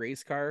bought a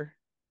race car,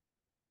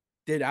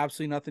 did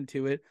absolutely nothing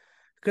to it,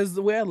 because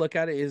the way I look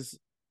at it is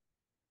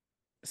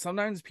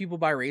sometimes people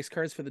buy race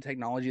cars for the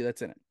technology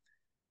that's in it.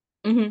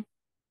 Mm-hmm.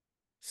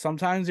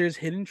 Sometimes there's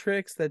hidden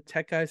tricks that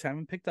tech guys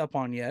haven't picked up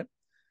on yet.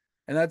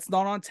 And that's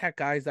not on tech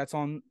guys. That's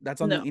on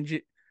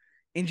the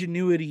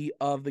ingenuity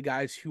of the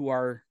guys who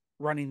are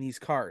running these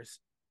cars.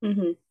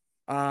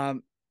 Mm-hmm.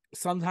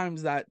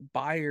 Sometimes that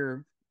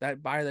buyer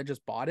that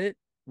just bought it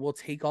will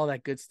take all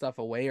that good stuff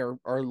away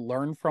or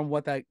learn from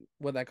what that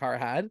car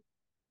had,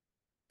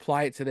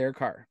 apply it to their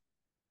car.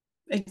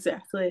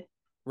 Exactly.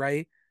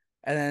 Right.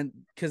 And then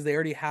because they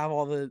already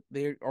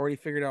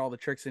figured out all the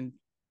tricks and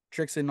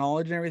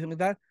knowledge and everything like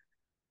that,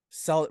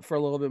 sell it for a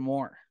little bit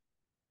more.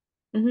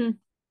 Mm-hmm.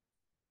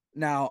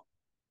 Now,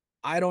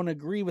 I don't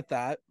agree with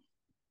that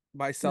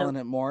by selling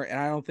it more, and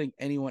I don't think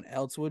anyone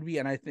else would be.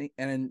 And I think,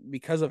 and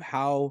because of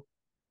how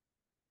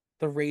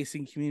the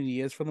racing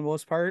community is for the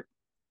most part,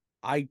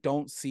 I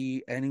don't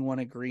see anyone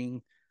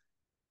agreeing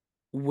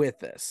with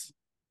this.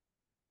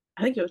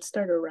 I think it would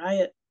start a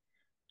riot.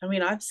 I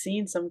mean, I've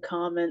seen some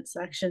comment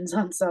sections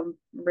on some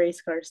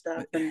race car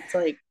stuff, and it's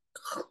like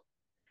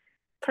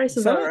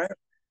prices are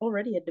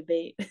already a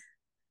debate.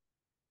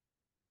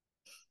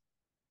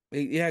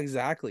 Yeah,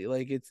 exactly.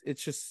 Like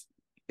it's just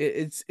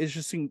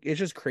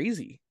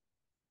crazy.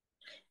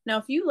 Now,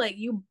 if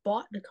you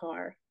bought the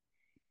car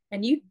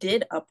and you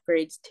did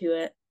upgrades to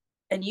it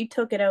and you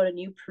took it out and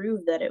you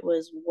proved that it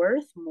was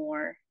worth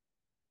more,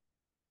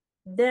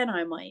 then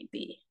I might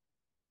be.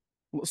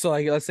 So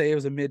like, let's say it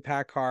was a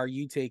mid-pack car,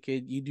 you take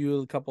it, you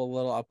do a couple of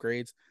little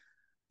upgrades,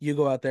 you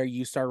go out there,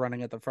 you start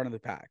running at the front of the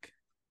pack.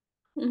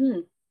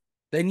 Mm-hmm.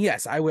 Then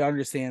yes, I would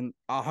understand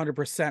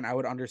 100%. I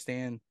would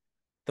understand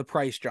the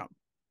price jump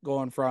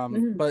going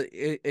from, but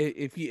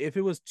if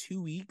it was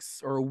 2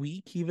 weeks or a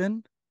week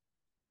even,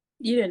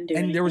 you didn't do,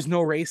 and anything. There was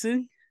no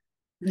racing,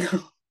 no,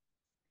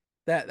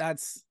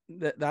 that's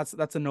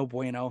a no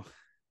bueno.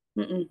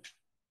 Mm-mm.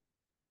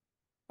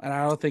 And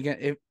I don't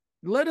think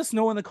let us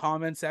know in the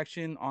comment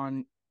section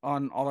on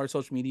all our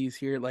social medias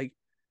here. Like,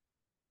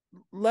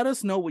 let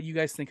us know what you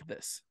guys think of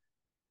this.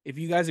 If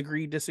you guys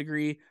agree,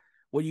 disagree,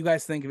 what you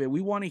guys think of it.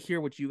 We want to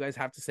hear what you guys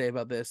have to say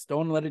about this.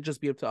 Don't let it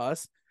just be up to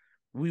us.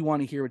 We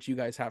want to hear what you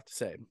guys have to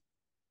say.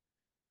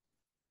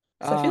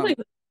 So I feel like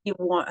you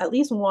want at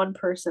least one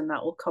person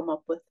that will come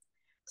up with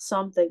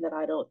something that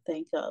I don't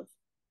think of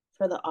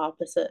for the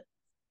opposite.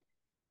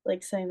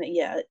 Like saying that,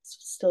 yeah, it's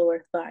still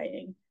worth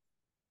buying.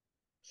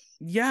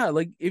 Yeah,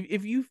 like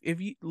if you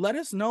let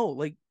us know,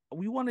 like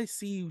we want to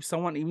see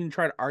someone even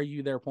try to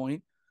argue their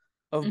point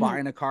of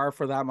buying a car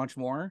for that much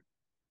more.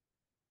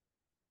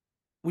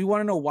 We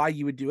want to know why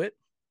you would do it.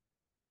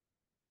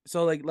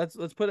 So like let's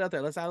put it out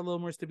there. Let's add a little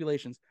more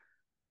stipulations.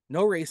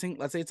 No racing.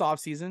 Let's say it's off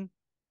season.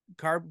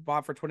 Car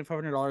bought for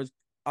 $2,500,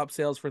 up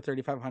sales for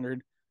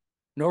 $3,500.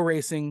 No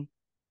racing.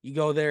 You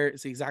go there,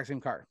 it's the exact same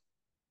car.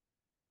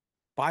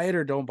 buy it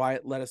or don't buy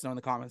it, let us know in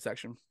the comment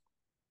section.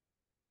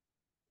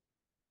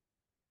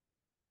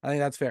 I think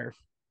that's fair.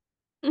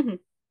 Mm-hmm.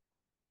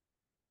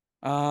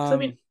 I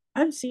mean,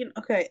 I've seen,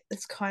 okay,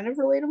 it's kind of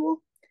relatable.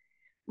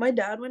 My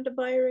dad went to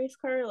buy a race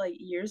car like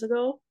years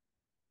ago,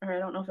 or I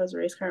don't know if it was a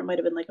race car, it might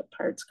have been like a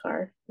parts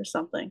car or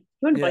something. He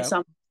went to buy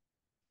something,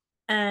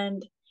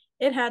 and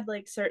it had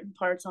like certain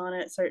parts on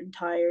it, certain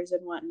tires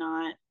and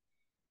whatnot.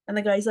 And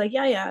the guy's like,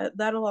 yeah,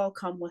 that'll all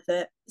come with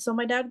it. So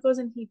my dad goes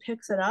and he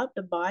picks it up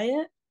to buy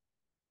it.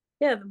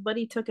 Yeah, but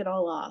he took it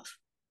all off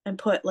and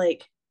put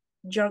like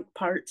junk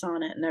parts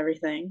on it and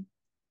everything,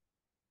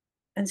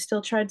 and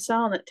still tried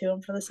selling it to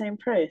him for the same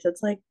price.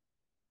 It's like,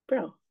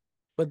 bro.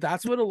 But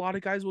that's what a lot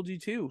of guys will do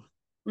too.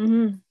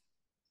 Mm-hmm.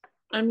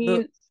 I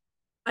mean,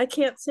 I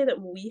can't say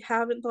that we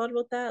haven't thought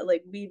about that.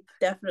 Like, we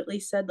definitely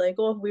said, like,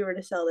 oh, if we were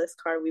to sell this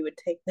car, we would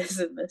take this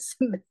and this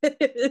and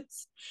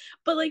this.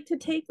 But like to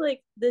take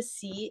like the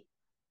seat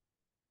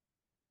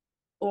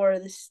or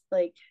this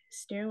like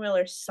steering wheel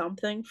or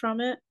something from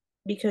it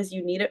because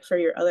you need it for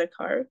your other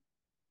car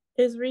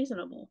is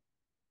reasonable.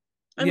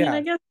 I mean, I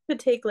guess to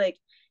take like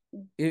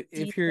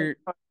if you're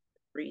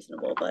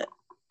reasonable, but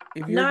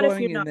if you're not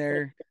going if you're in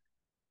there.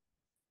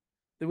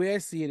 The way I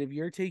see it, if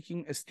you're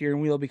taking a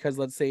steering wheel because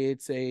let's say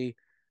it's a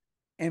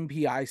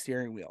MPI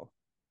steering wheel,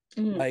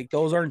 like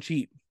those aren't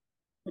cheap,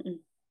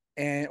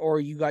 and or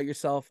you got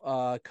yourself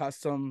a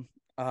custom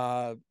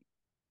full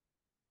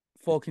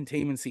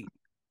containment seat.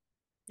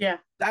 Yeah,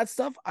 that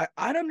stuff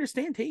I'd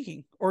understand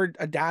taking, or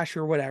a dash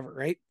or whatever,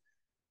 right?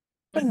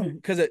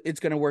 Because it's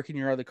going to work in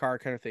your other car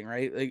kind of thing,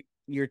 right? Like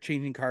you're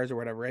changing cars or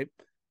whatever, right?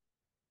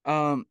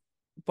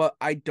 But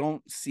I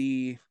don't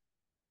see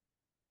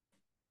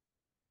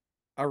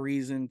a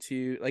reason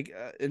to like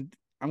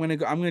I'm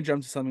gonna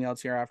jump to something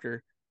else here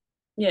after.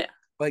 Yeah,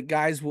 like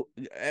guys will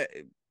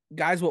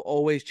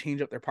always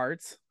change up their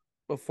parts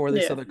before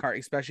they sell their car,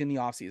 especially in the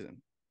off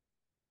season.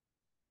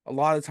 A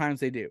lot of times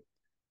they do.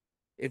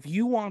 If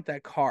you want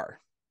that car,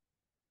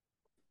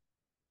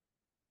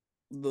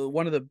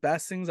 one of the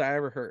best things I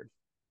ever heard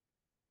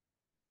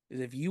is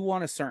if you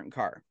want a certain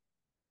car,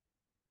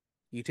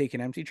 you take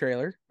an empty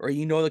trailer, or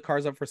the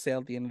car's up for sale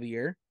at the end of the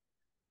year.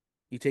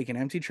 You take an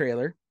empty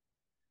trailer.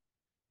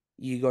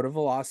 You go to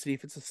Velocity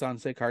if it's a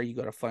Sunset car. You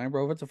go to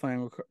Flamborough if it's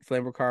a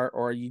Flamborough car,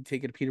 or you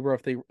take it to Peterborough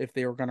if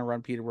they were going to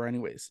run Peterborough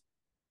anyways.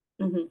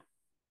 Mm-hmm.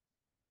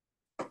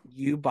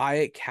 You buy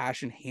it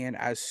cash in hand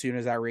as soon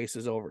as that race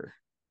is over.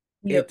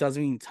 Yep. It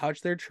doesn't even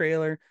touch their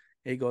trailer.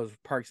 It goes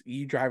parks.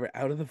 You drive it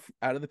out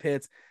of the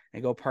pits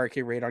and go park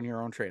it right on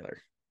your own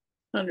trailer.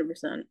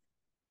 100%.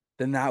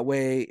 Then that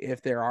way,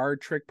 if there are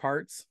trick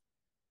parts,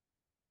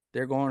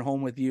 they're going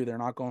home with you. They're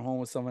not going home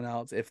with someone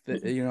else. If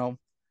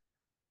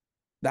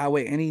that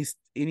way,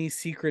 any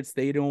secrets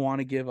they don't want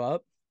to give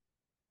up.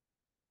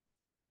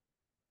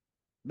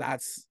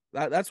 That's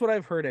what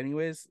I've heard,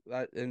 anyways.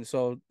 And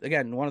so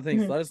again, one of the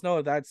things, let us know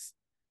if that's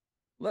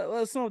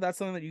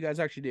something that you guys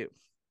actually do.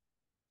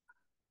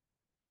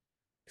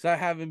 Because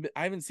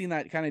I haven't seen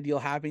that kind of deal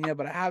happen yet,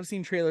 but I have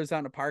seen trailers out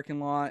in a parking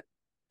lot,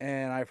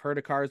 and I've heard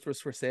a car was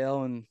for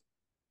sale, and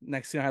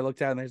next thing I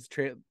looked at, and there's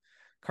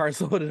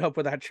cars loaded up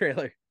with that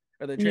trailer,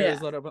 or the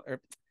trailers loaded up, or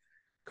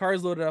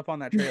cars loaded up on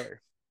that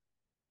trailer.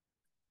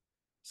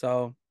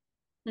 So,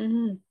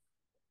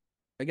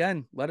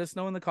 again, let us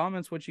know in the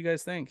comments what you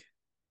guys think.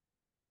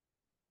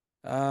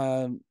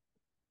 I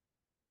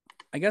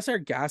guess our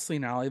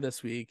gasoline alley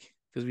this week,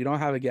 because we don't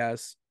have a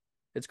guest,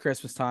 it's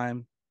Christmas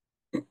time.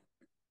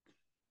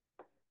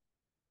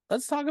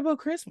 Let's talk about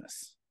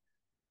Christmas.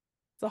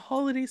 It's the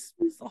holidays.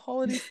 It's the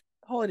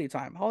holiday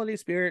time, holiday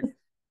spirit.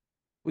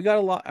 We got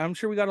a lot. I'm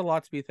sure we got a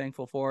lot to be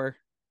thankful for.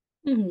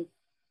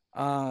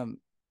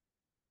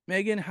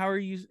 Megan, how are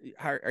you?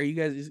 Are you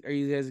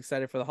guys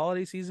excited for the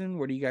holiday season?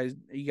 Do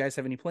you guys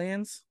have any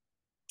plans?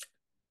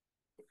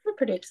 We're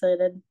pretty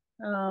excited.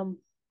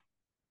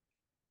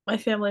 My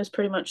family is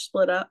pretty much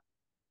split up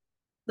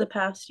the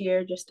past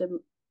year just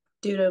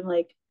due to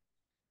like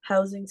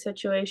housing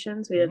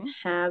situations. We didn't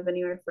have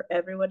anywhere for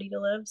everybody to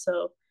live,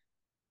 so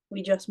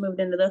we just moved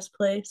into this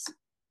place.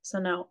 So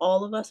now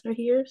all of us are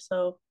here,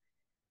 so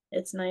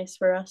it's nice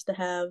for us to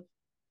have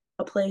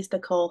a place to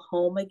call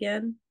home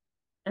again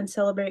and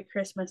celebrate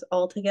Christmas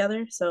all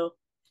together. So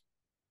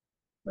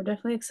we're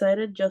definitely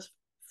excited just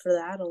for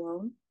that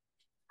alone.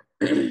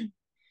 I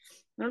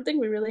don't think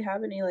we really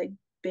have any like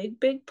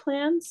big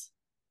plans.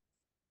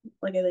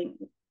 Like I think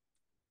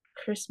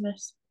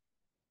Christmas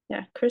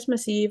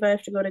Eve I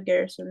have to go to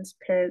Garrison's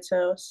parents'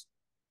 house,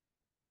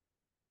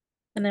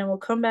 and then we'll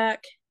come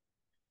back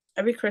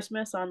every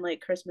Christmas. On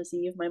like Christmas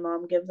Eve, my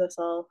mom gives us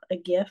all a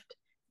gift,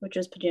 which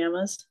is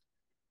pajamas.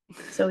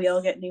 So we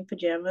all get new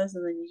pajamas,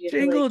 and then you get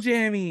jingle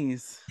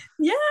jammies.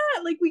 Yeah,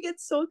 like we get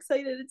so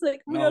excited. It's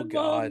like, oh my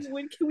God, Mom,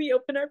 when can we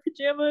open our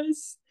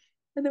pajamas?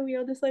 And then we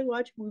all just like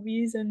watch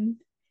movies and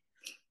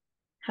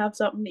have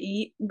something to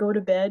eat, and go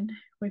to bed,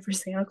 wait for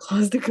Santa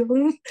Claus to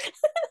come.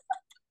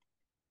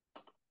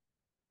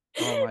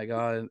 Oh my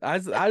God,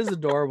 that is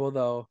adorable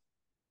though.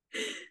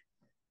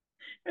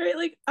 Right,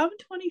 like I'm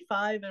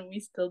 25 and we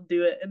still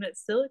do it, and it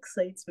still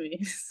excites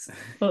me.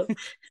 So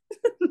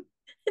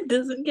it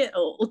doesn't get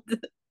old.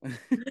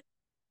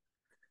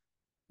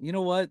 You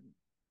know what?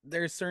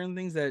 There's certain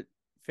things that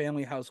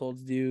family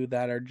households do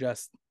that are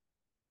just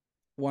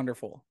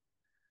wonderful,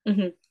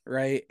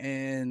 right?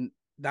 And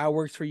that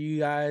works for you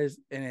guys,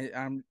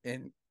 and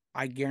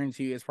I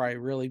guarantee you it's probably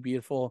really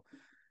beautiful.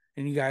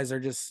 And you guys are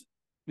just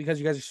because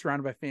you guys are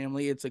surrounded by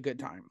family, it's a good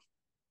time,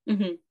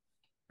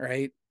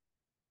 right?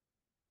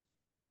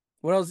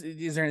 What else?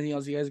 Is there anything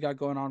else you guys got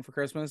going on for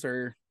Christmas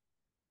or?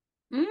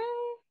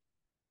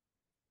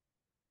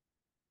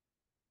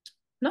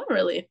 Not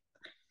really.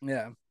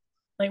 Yeah.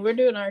 Like we're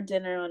doing our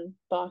dinner on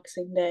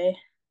Boxing Day.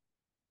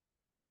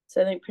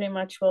 So I think pretty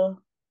much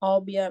we'll all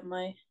be at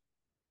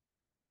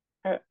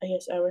our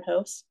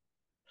house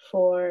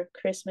for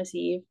Christmas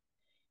Eve.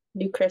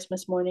 Do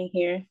Christmas morning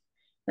here.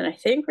 Then I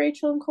think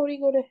Rachel and Cody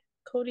go to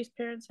Cody's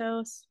parents'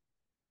 house.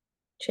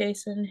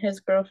 Chase and his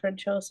girlfriend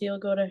Chelsea will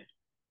go to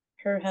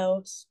her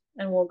house,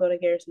 and we'll go to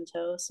Garrison's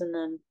house, and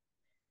then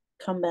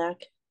come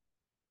back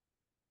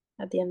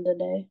at the end of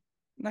the day.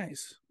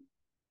 Nice.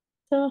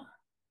 So,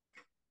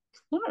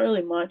 not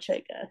really much,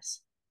 I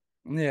guess.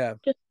 Yeah.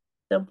 Just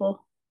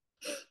simple.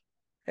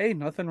 Hey,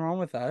 nothing wrong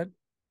with that.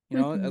 You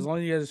know, as long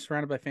as you guys are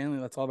surrounded by family,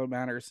 that's all that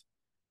matters.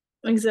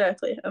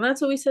 Exactly. And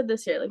that's what we said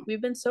this year. Like,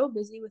 we've been so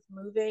busy with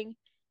moving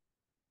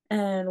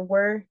and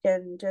work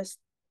and just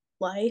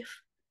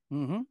life.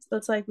 So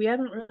it's like we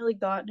haven't really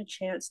gotten a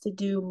chance to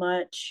do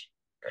much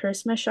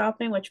Christmas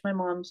shopping, which my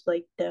mom's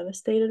like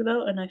devastated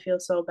about, and I feel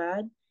so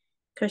bad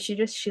because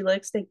she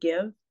likes to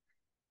give.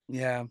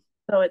 Yeah.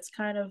 So it's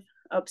kind of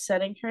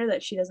upsetting her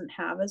that she doesn't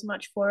have as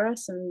much for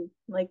us, and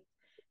like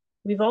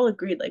we've all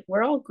agreed, like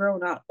we're all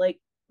grown up. Like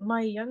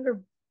my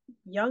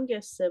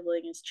youngest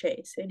sibling is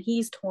Chase, and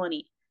he's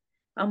 20.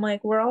 I'm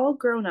like, we're all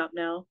grown up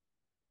now.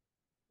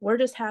 We're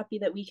just happy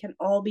that we can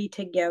all be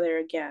together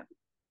again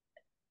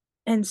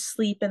and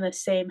sleep in the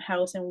same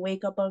house and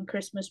wake up on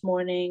Christmas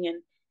morning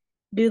and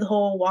do the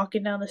whole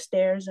walking down the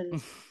stairs.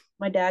 And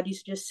my dad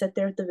used to just sit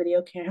there with the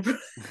video camera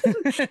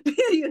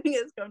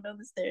videoing us come down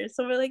the stairs.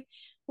 So we're like,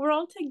 we're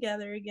all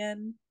together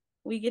again.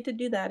 We get to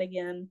do that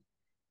again.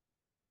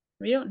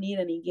 We don't need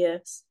any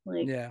gifts.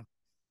 Like, yeah,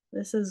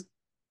 this is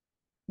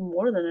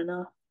more than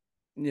enough.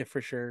 Yeah,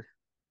 for sure.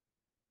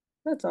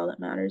 That's all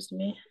that matters to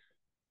me.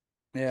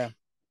 Yeah.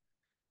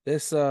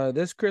 This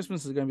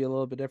Christmas is gonna be a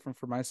little bit different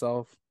for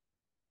myself.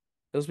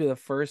 This will be the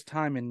first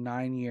time in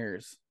 9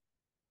 years.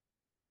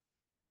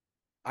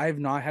 I've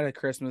not had a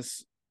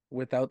Christmas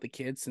without the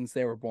kids since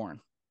they were born.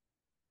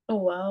 Oh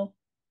wow.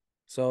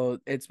 So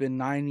it's been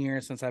 9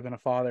 years since I've been a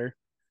father,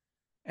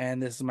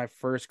 and this is my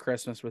first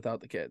Christmas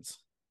without the kids.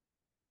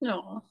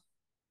 No.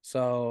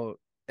 So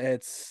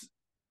it's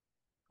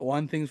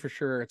one thing's for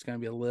sure, it's gonna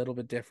be a little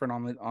bit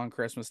different on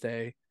Christmas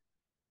Day.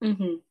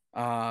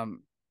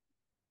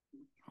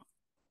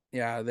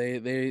 Yeah,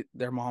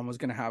 their mom was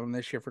gonna have them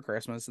this year for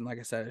Christmas, and like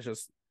I said,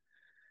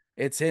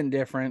 it's hitting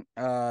different.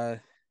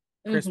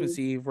 Christmas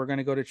Eve, we're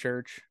gonna go to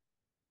church.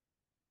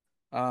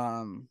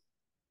 I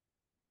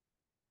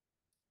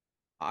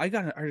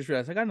just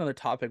realized I got another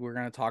topic we're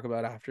gonna talk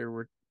about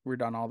after we're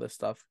done all this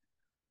stuff.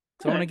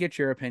 So I want to get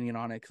your opinion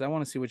on it because I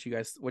want to see what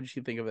did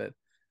you think of it,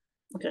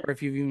 or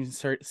if you've even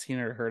seen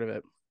it or heard of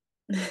it.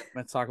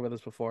 Let's talk about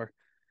this before.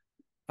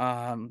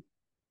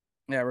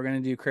 Yeah, we're gonna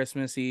do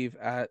Christmas Eve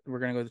we're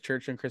gonna go to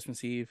church on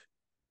Christmas Eve.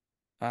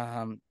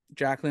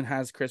 Jacqueline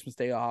has Christmas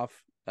Day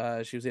off.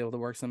 She was able to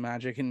work some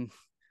magic and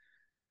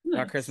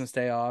got Christmas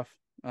Day off.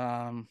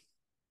 I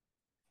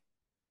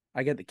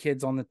get the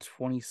kids on the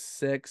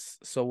 26th,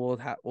 so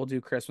we'll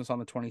do Christmas on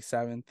the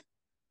 27th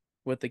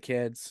with the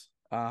kids.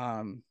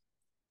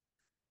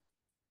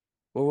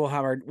 We'll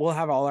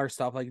have all our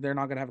stuff. Like they're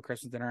not gonna have a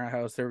Christmas dinner at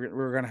our house.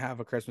 We're gonna have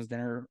a Christmas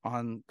dinner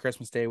on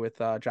Christmas Day with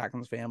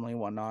Jacqueline's family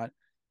and whatnot.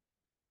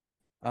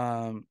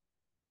 I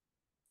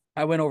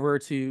went over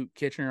to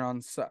Kitchener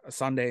on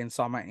Sunday and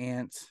saw my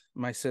aunt,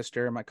 my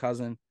sister, and my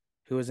cousin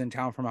who was in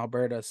town from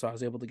Alberta, so I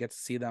was able to get to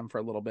see them for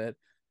a little bit.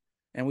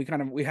 And we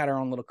had our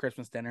own little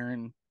Christmas dinner,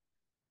 and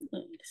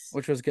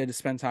which was good to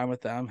spend time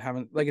with them.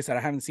 Like I said,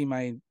 I haven't seen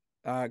my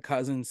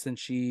cousin since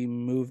she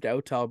moved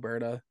out to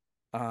Alberta,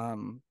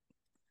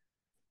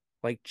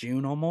 like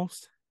June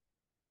almost.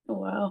 Oh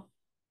wow.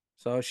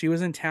 So she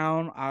was in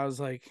town. I was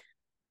like,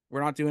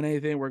 we're not doing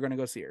anything. We're gonna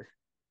go see her.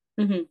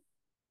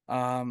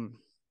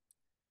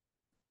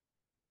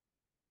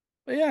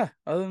 But yeah,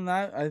 other than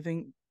that, I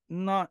think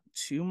not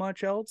too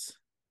much else.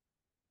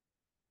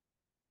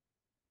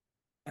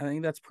 I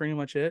think that's pretty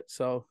much it.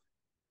 So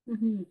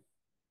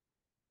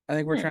I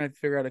think we're trying to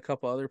figure out a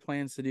couple other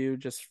plans to do,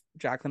 just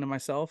Jacqueline and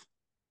myself.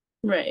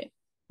 Right.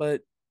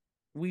 But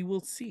we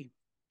will see.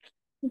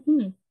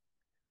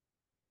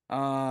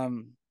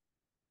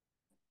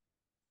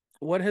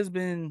 What has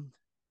been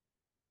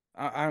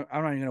I'm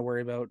not even gonna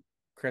worry about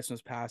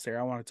Christmas past here.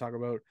 I want to talk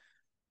about,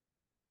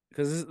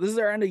 because this is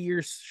our end of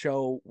year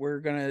show. We're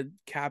gonna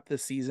cap the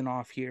season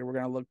off here. We're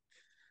gonna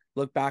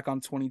look back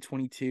on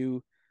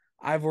 2022.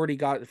 I've already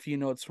got a few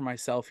notes for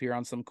myself here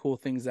on some cool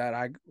things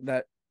that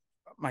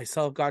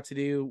myself got to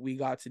do, we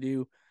got to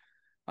do.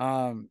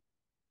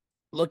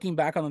 Looking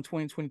back on the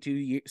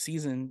 2022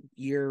 season,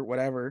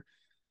 whatever,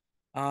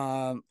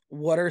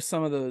 what are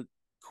some of the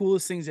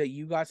coolest things that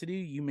you got to do,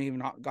 you may have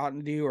not gotten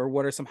to do, or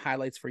what are some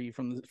highlights for you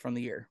from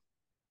the year?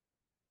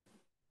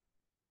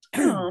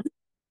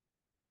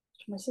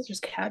 My sister's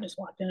cat just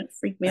walked in. It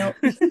freaked me out.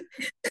 I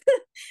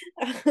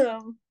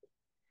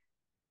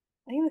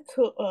think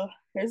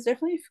there's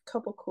definitely a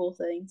couple cool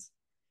things.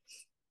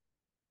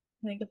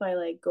 I think if I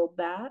like go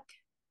back,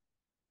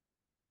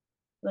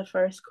 the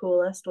first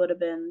coolest would have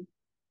been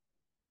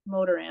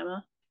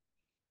Motorama.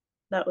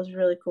 That was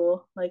really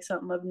cool. Like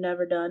something I've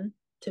never done,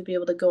 to be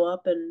able to go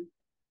up and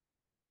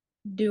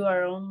do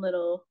our own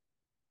little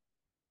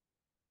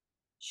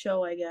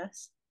show, I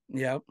guess.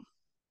 Yep.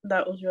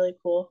 That was really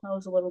cool. That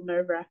was a little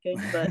nerve-wracking,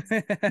 but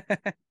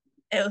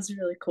it was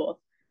really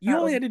cool. You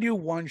only had to do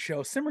one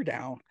show. Simmer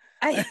down.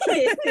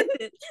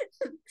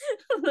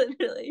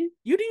 Literally.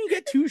 You didn't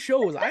get 2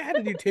 shows. I had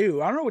to do 2.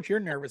 I don't know what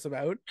you're nervous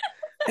about.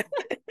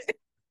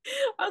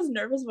 I was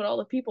nervous about all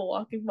the people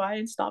walking by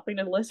and stopping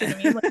to listen to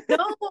me. I'm like,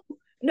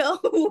 no.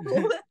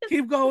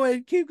 Keep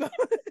going. Don't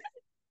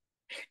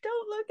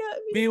look at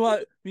me.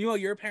 Meanwhile,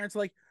 your parents are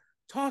like,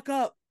 talk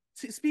up.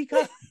 Speak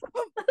up.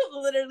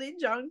 Literally,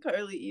 John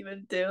Carly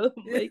even too.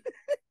 Like,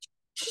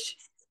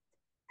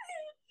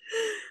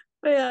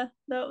 but yeah,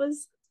 that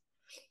was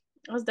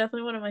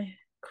definitely one of my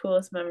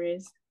coolest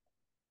memories.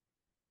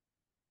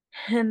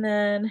 And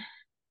then,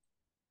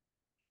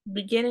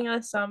 beginning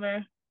of the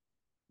summer,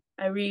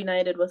 I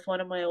reunited with one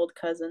of my old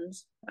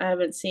cousins. I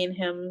haven't seen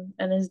him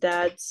and his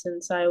dad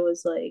since I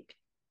was like,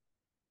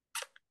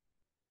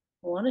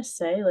 I want to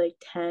say like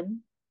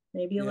 10,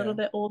 maybe a little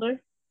bit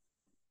older.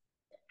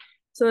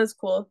 So it's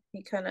cool.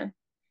 He kind of,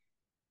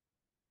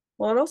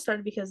 well, it all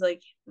started because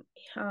like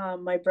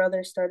my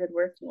brother started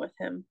working with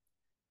him.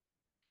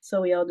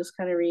 So we all just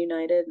kind of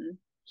reunited, and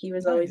he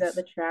was always at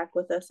the track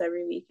with us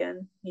every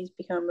weekend. He's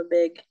become a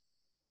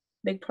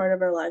big part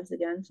of our lives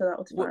again. So that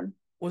was fun.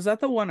 Was that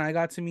the one I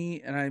got to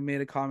meet and I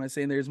made a comment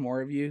saying there's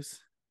more of yous?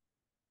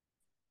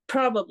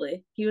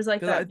 Probably. He was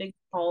like that big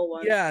tall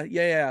one. Yeah.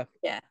 Yeah,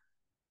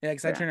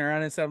 because I turned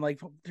around and said, I'm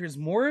like, there's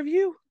more of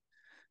you?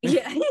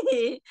 Yeah.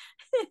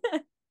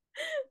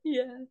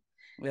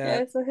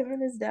 Yeah, so him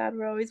and his dad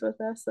were always with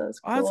us. So it was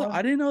cool.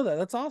 I didn't know that.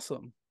 That's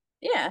awesome.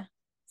 Yeah.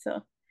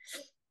 So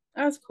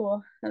that was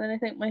cool. And then I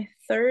think my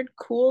third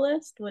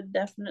coolest would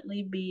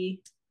definitely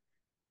be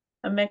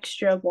a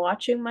mixture of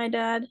watching my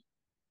dad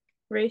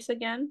race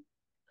again.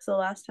 So the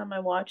last time I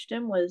watched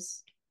him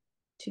was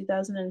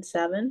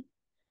 2007.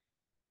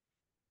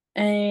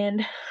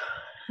 And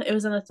it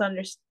was in the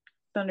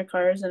Thunder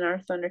cars, and our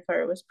Thunder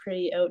car was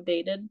pretty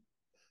outdated.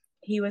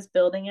 He was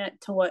building it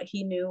to what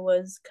he knew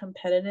was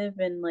competitive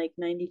in like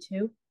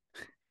 92.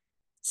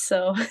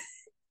 So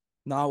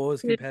not what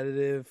was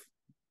competitive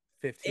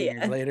 15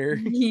 years later.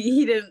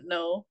 He didn't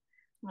know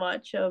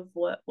much of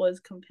what was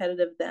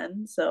competitive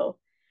then. So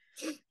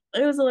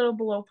it was a little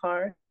below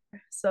par.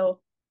 So,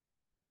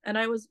 and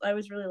I was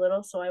really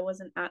little, so I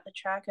wasn't at the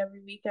track every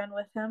weekend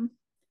with him.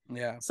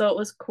 Yeah. So it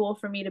was cool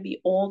for me to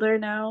be older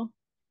now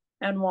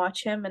and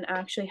watch him and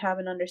actually have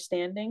an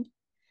understanding.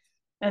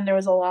 And there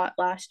was a lot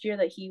last year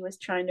that he was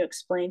trying to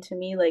explain to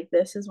me, like,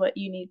 this is what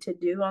you need to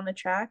do on the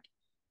track.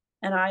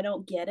 And I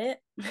don't get it.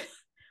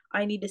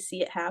 I need to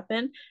see it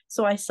happen.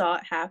 So I saw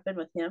it happen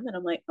with him, and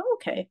I'm like, oh,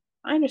 okay,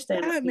 I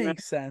understand. That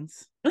makes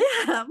sense. Yeah,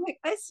 I'm like,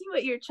 I see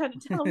what you're trying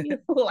to tell me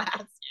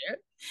last year.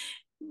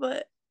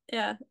 But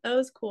yeah, that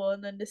was cool.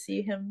 And then to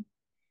see him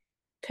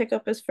pick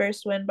up his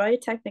first win by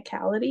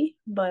technicality,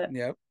 but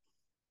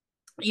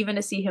even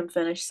to see him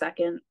finish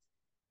second,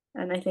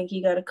 and I think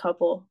he got a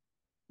couple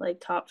like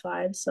top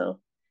 5. So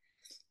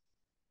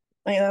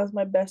like that was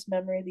my best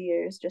memory of the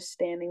year, is just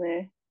standing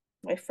there.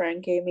 My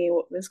friend gave me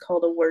what was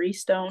called a worry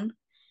stone.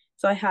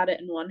 So I had it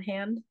in one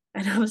hand,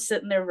 and I was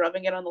sitting there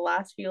rubbing it on the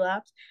last few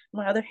laps.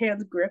 My other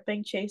hand's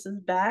gripping Chase's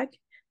back,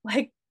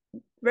 like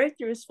right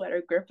through his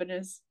sweater, gripping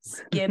his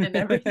skin and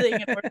everything.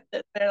 And we're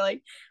sitting there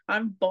like,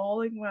 I'm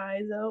bawling my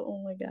eyes out.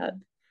 Oh my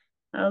God.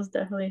 That was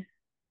definitely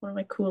one of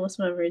my coolest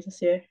memories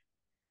this year.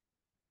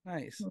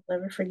 Nice. I'll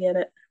never forget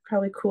it.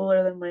 Probably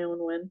cooler than my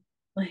own win.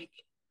 Like,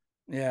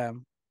 yeah,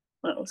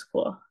 that was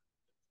cool.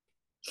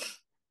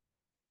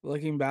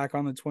 Looking back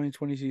on the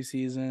 2022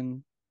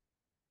 season,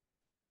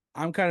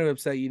 I'm kind of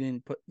upset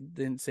you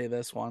didn't say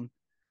this one.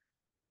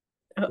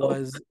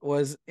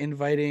 Was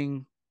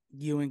inviting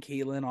you and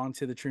Caitlin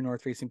onto the True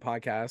North Racing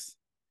podcast.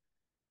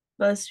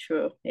 That's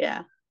true.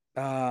 Yeah.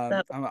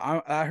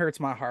 That hurts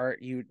my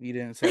heart. You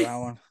didn't say that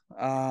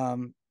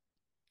one.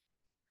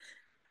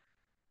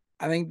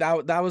 I think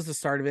that was the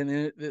start of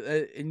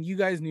it, and you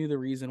guys knew the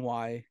reason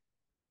why.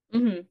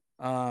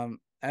 Mm-hmm.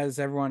 As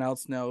everyone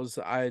else knows,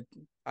 I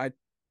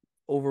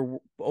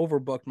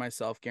overbooked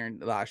myself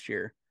last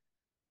year.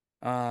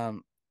 I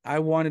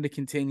wanted to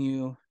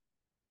continue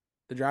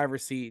the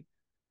driver's seat,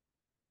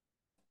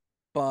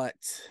 but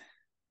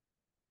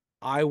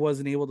I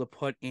wasn't able to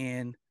put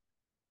in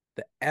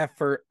the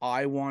effort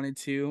I wanted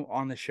to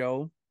on the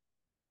show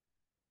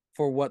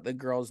for what the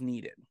girls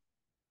needed.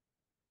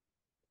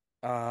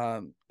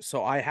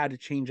 So I had to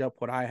change up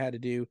what I had to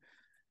do.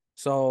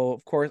 So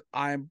of course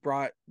I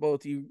brought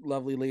both you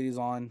lovely ladies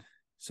on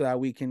so that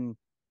we can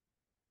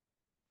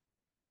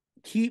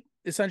keep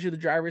essentially the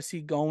driver's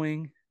seat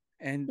going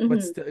and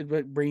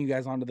but bring you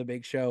guys onto the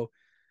big show.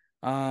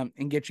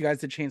 And get you guys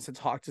the chance to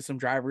talk to some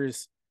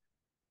drivers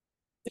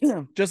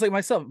just like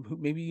myself, who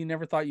maybe you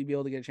never thought you'd be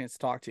able to get a chance to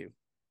talk to.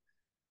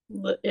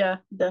 Yeah,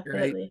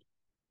 definitely.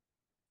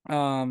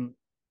 Right?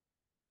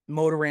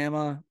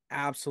 Motorama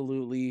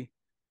absolutely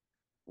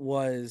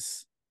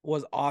was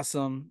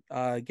awesome.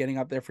 Getting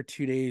up there for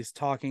 2 days,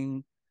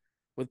 talking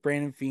with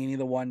Brandon Feeney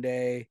the one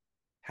day,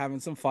 having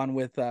some fun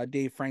with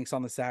Dave Franks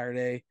on the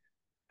Saturday,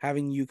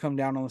 having you come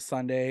down on the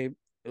Sunday.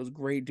 It was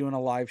great doing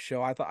a live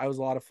show. I thought it was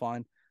a lot of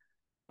fun.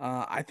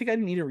 I think I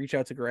need to reach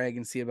out to Greg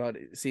and see about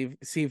it. See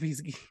if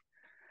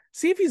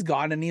he's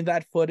got any of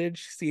that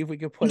footage. See if we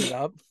could put it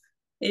up.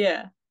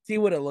 Yeah. See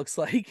what it looks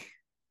like.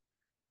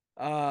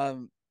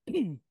 Oh,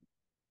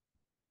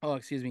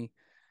 excuse me.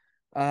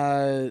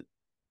 What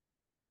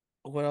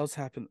else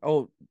happened?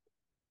 Oh,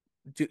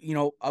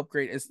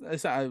 upgrade. It's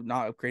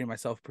not upgrading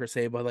myself per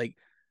se, but like,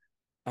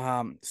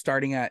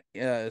 starting at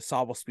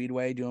Sauble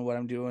Speedway, doing what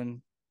I'm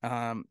doing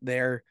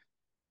there.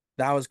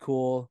 That was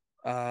cool.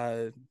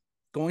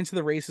 Going to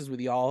the races with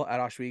y'all at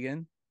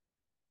Oswego.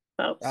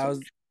 That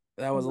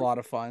was a lot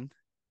of fun.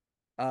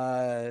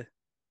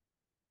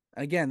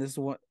 Again, this is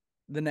what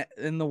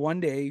in the one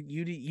day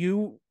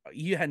you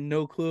had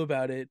no clue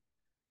about it,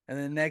 and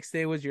the next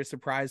day was your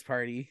surprise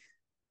party.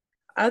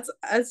 As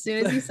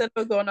soon as you said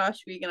about going to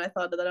Oswego, I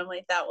thought of that. I'm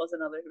like, that was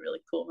another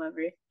really cool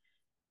memory.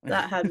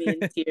 That had me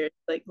in tears,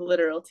 like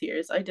literal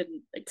tears. I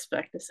didn't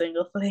expect a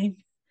single thing.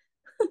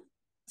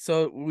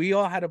 So we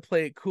all had to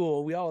play it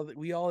cool.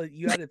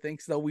 You had to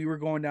think so. We were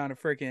going down to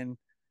freaking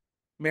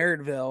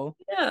Merrittville.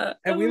 Yeah.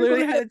 And we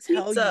literally had to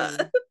tell you.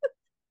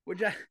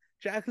 Where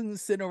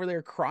Jacqueline's sitting over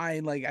there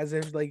crying, like as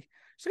if like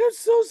she's like, I'm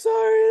so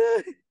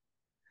sorry.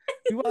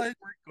 We're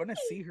gonna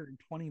see her in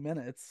 20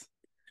 minutes.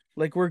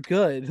 Like we're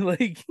good.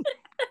 Like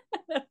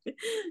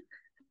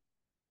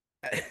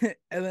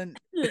and then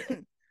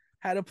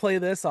had to play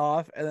this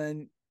off and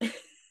then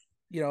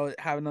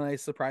having a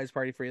nice surprise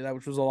party for you,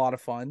 which was a lot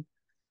of fun.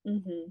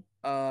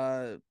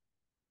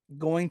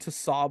 Going to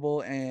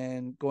Sauble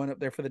and going up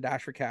there for the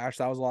Dash for Cash,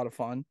 that was a lot of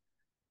fun.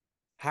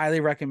 Highly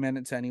recommend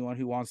it to anyone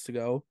who wants to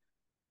go.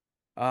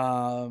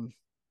 The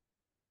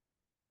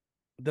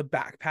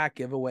backpack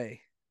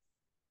giveaway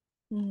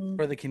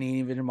for the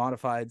Canadian Vintage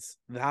Modifieds,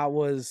 that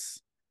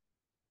was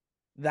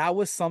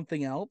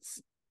something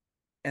else,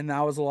 and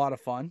that was a lot of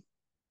fun.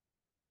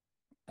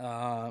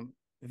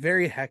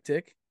 Very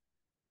hectic,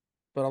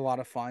 but a lot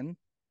of fun.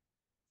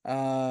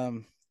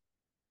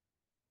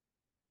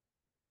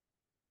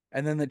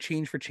 And then the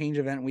Change for Change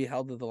event we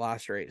held at the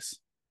last race.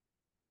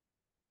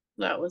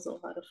 That was a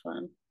lot of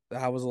fun.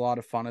 That was a lot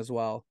of fun as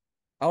well.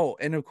 Oh,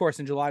 and of course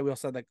in July we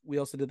also did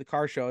the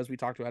car show, as we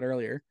talked about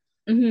earlier.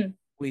 We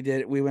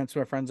went to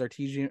my friend's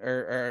artesian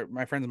or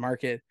my friend's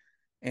market,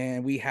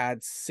 and we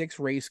had 6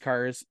 race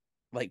cars,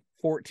 like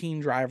 14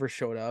 drivers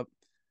showed up.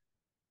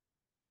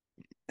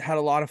 Had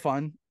a lot of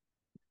fun.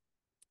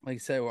 Like I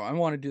said, I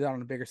want to do that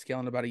on a bigger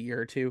scale in about a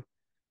year or two.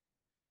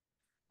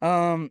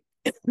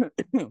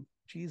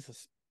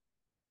 Jesus.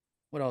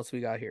 What else we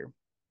got here?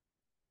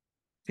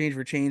 Change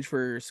for Change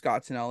for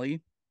Scott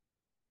Tonelli.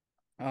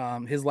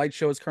 His light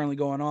show is currently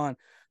going on.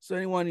 So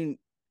anyone,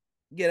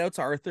 get out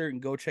to Arthur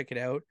and go check it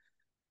out.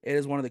 It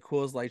is one of the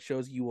coolest light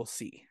shows you will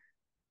see.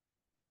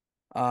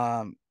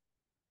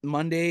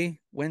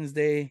 Monday,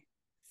 Wednesday,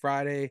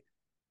 Friday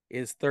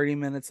is 30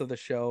 minutes of the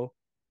show.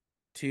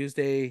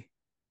 Tuesday,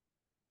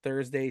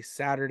 Thursday,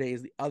 Saturday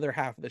is the other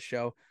half of the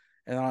show.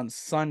 And on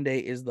Sunday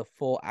is the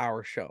full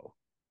hour show.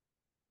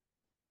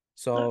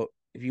 So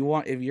if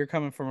you're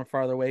coming from a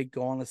farther away,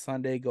 go on the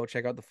Sunday, go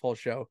check out the full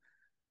show.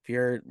 If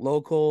you're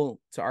local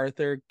to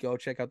Arthur, go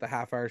check out the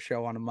half-hour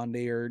show on a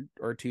Monday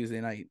or Tuesday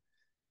night.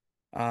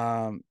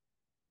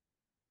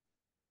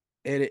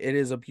 It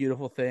is a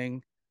beautiful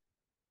thing.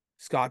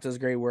 Scott does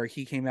great work.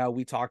 He came out,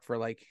 we talked for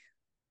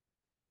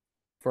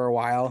a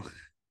while.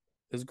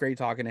 It was great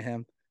talking to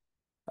him.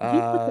 He puts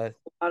a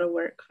lot of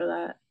work for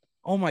that.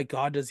 Oh my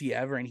God, does he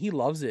ever? And he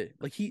loves it.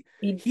 Like he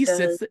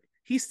sits there,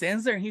 he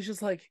stands there and he's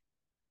just like,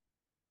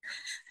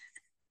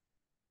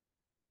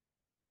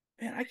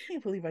 man, I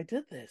can't believe I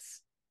did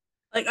this.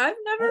 Like, I've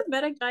never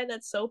met a guy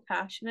that's so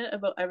passionate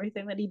about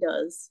everything that he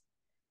does.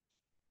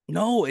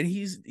 No, and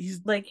he's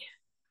like,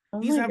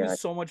 he's having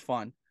so much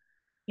fun.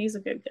 He's a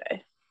good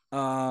guy.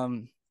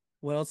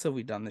 What else have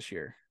we done this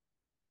year?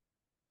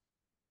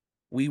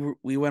 We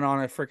went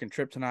on a freaking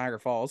trip to Niagara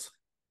Falls.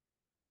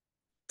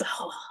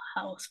 Oh,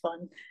 that was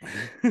fun.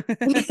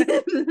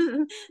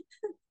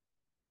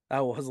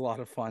 That was a lot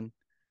of fun.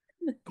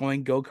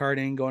 Going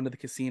go-karting, going to the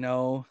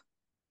casino.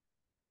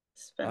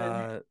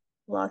 Spending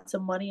lots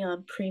of money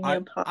on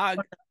premium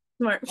popcorn.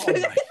 Smart.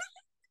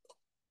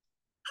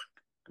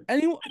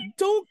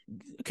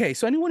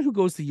 So anyone who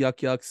goes to Yuck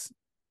Yucks,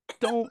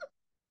 don't.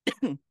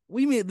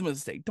 We made the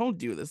mistake. Don't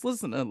do this.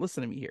 Listen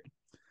to me here.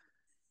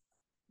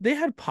 They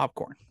had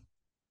popcorn.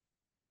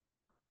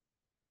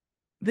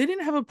 They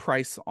didn't have a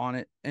price on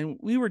it, and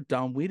we were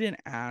dumb. We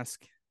didn't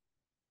ask.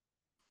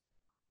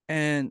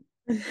 And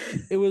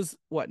it was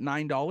what,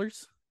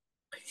 $9?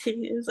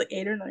 It was like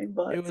 $8 or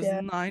 $9. It was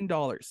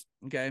 $9.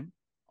 Okay.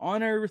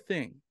 On our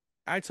thing.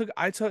 I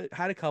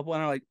had a couple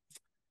and I'm like,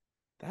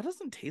 that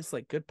doesn't taste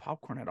like good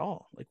popcorn at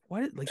all. Like,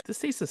 what? Like, this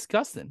tastes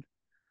disgusting.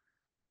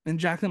 And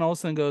Jacqueline all of a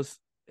sudden goes,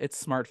 it's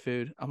smart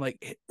food. I'm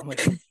like,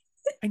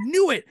 I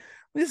knew it.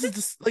 This is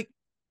just like,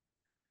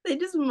 they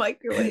just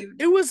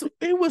microwaved.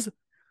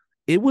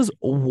 It was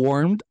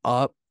warmed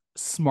up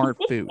smart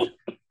food.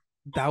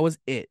 That was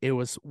it. It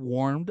was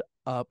warmed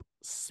up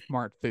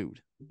smart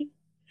food.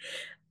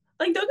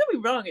 Like, don't get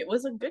me wrong, it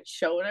was a good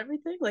show and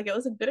everything. Like, it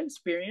was a good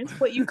experience,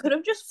 but you could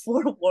have just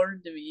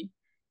forewarned me.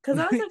 Because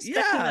I was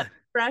expecting that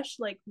fresh,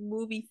 like,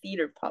 movie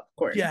theater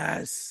popcorn.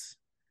 Yes.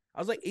 I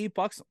was like,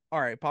 $8.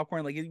 All right,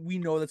 popcorn. Like, we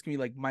know that's gonna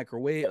be like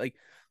microwave, like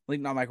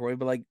not microwave,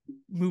 but like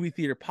movie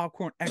theater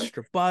popcorn,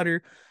 extra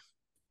butter.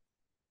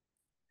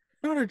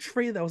 Not a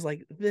tray that was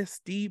like this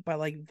deep by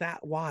like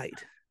that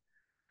wide.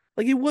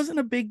 Like, it wasn't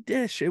a big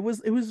dish. It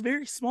was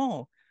very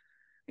small.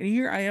 And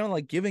here I am,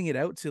 like, giving it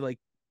out to like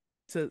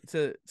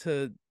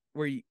to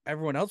where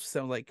everyone else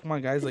was like, come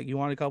on guys, like, you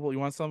want a couple, you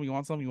want some.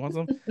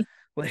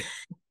 Like,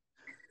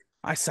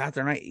 I sat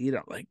there and I ate it.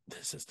 I'm like,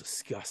 this is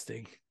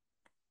disgusting.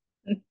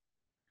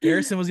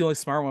 Garrison was the only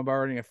smart one by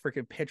ordering a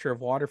freaking pitcher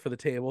of water for the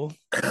table.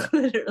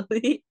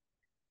 Literally.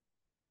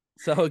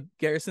 So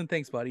Garrison,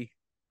 thanks, buddy.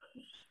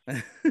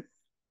 But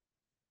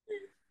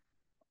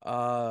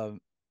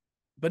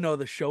no,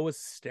 the show was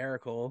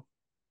hysterical.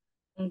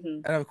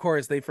 Mm-hmm. And of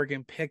course they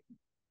freaking picked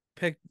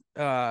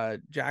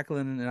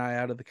Jacqueline and I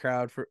out of the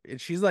crowd and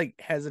she's like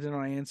hesitant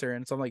on answer,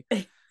 and so I'm like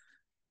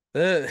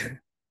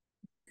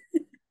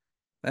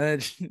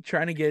and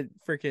trying to get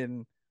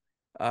freaking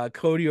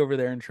Cody over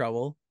there in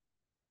trouble.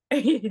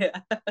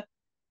 Yeah.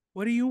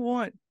 What do you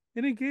want?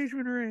 An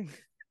engagement ring.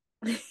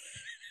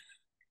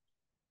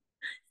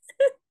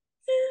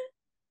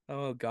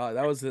 Oh god,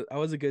 that was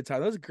a good time.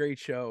 That was a great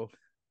show.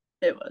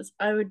 It was.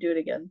 I would do it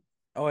again.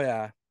 Oh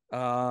yeah.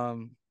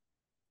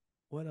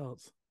 What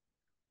else?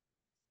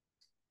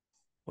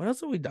 What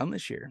else have we done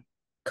this year?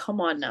 Come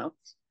on now.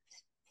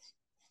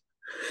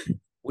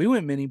 We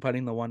went mini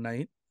putting the one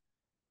night.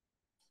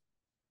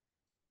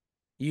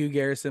 You,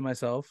 Garrison,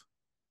 myself.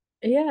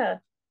 Yeah.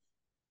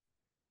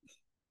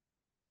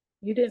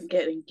 You didn't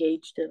get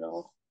engaged at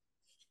all.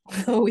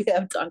 We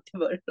have talked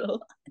about it a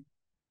lot.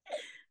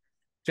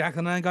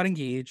 Jacqueline and I got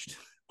engaged.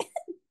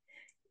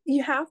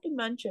 You have to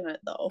mention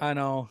it though. I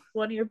know.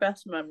 One of your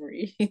best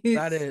memories.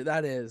 That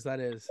is.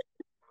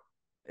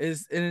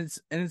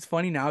 It's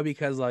funny now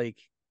because like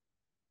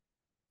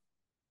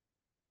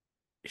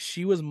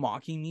she was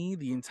mocking me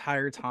the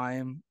entire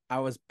time I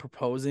was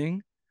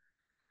proposing.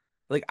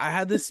 Like, I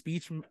had this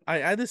speech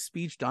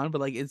done, but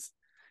like it's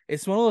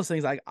one of those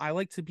things, like, I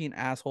like to be an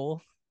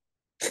asshole.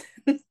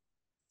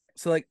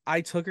 So like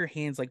I took her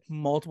hands like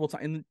multiple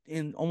times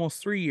in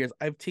almost 3 years.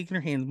 I've taken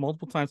her hands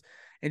multiple times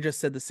and just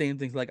said the same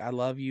things, like, I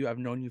love you, I've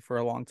known you for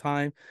a long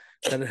time.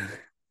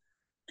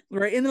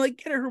 Right. And like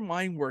get her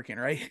mind working,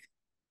 right?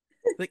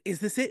 Like, is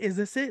this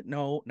it?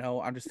 No,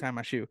 I'm just tying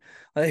my shoe.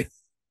 Like,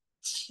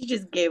 she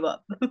just gave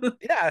up.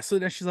 Yeah. So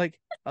then she's like,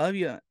 I love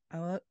you.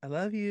 I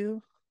love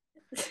you.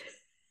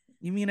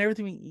 You mean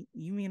everything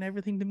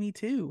to me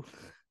too.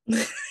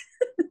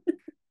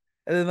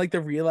 And then like the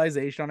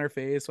realization on her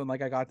face when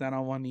like I got down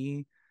on one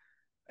knee,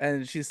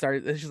 and she's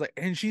like,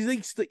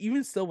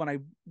 even still when I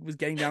was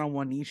getting down on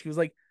one knee, she was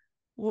like,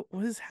 what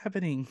is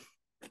happening?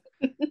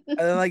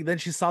 And then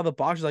she saw the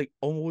box, she's like,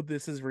 oh,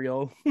 this is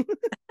real.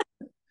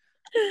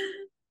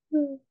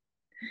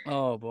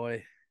 Oh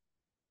boy.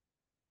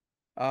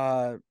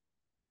 Yeah,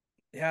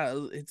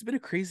 it's been a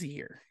crazy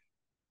year.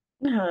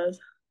 It has.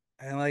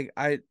 And like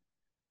I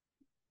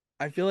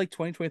feel like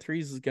 2023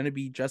 is going to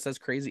be just as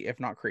crazy, if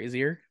not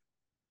crazier.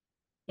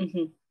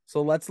 Mm-hmm.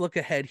 So let's look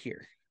ahead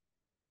here.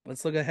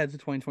 Let's look ahead to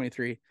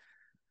 2023.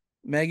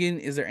 Megan,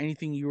 is there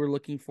anything you were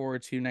looking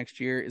forward to next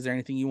year? Is there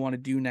anything you want to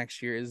do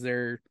next year? Is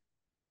there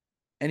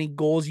any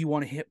goals you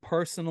want to hit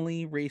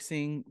personally,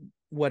 racing,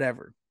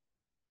 whatever?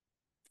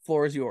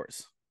 Floor is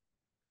yours.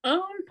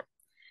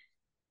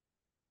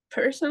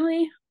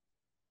 Personally,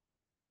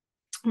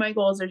 my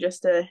goals are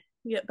just to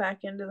get back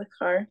into the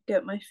car,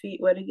 get my feet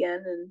wet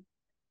again, and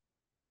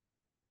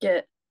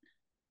get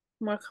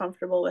more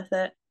comfortable with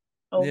it,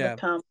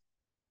 overcome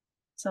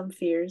some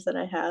fears that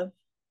I have.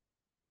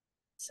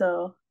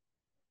 So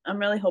I'm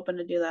really hoping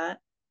to do that.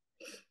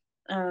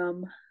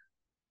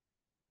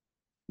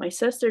 My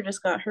sister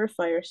just got her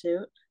fire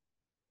suit.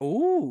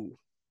 Ooh.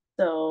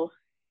 So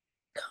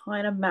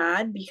kind of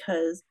mad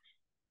because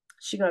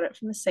she got it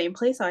from the same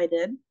place I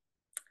did.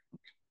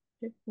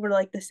 We're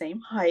like the same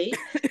height.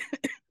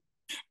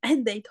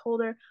 And they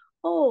told her,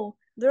 oh,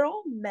 they're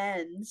all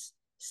men's,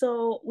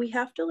 So we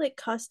have to like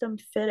custom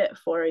fit it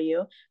for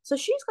you. So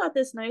she's got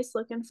this nice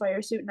looking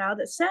fire suit now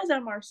that says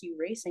MRC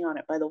Racing on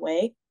it, by the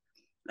way.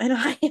 And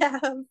I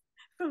have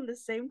from the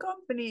same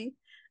company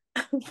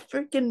a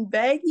freaking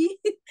baggy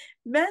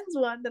men's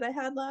one that I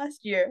had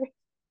last year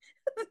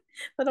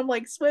that I'm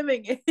like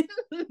swimming in.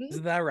 Is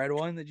it that red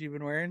one that you've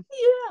been wearing?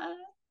 Yeah.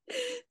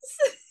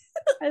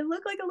 I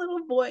look like a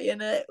little boy in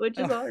it, which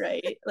is all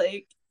right.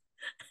 Like,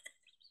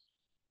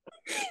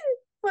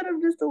 but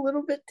I'm just a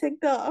little bit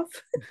ticked off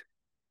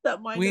that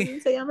mine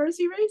doesn't say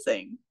MRC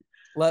Racing.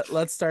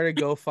 Let's start a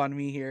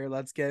GoFundMe here.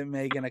 Let's get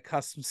Megan a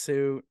custom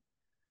suit.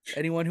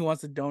 Anyone who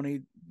wants to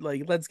donate,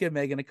 like, let's get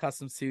Megan a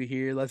custom suit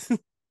here. Let's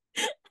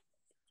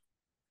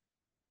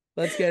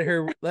get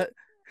her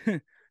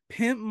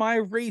pimp my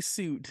race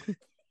suit.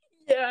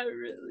 Yeah,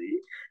 really.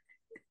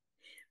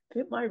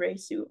 Pimp my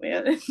race suit,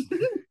 man.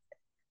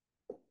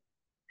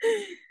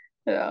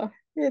 No,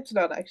 it's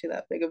not actually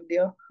that big of a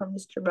deal. I'm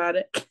just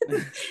dramatic.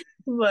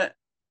 But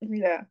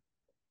yeah.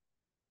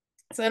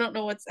 So I don't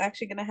know what's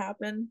actually gonna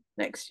happen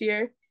next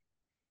year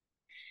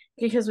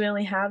because we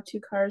only have 2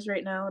 cars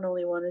right now and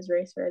only one is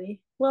race ready.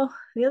 Well,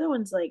 the other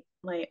one's like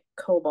my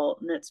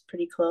Cobalt and it's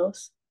pretty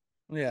close.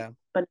 Yeah.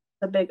 But it's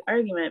a big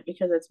argument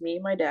because it's me,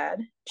 my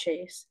dad,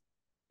 Chase,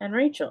 and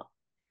Rachel.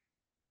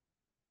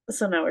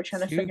 So now we're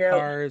trying to figure out 2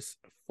 cars,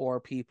 4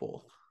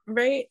 people.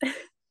 Right?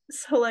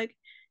 So like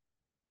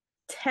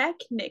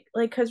technically,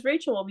 like, because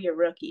Rachel will be a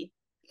rookie.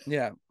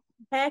 Yeah.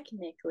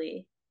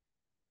 Technically,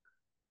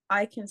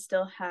 I can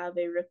still have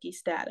a rookie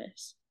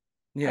status.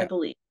 Yeah. I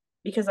believe.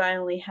 Because I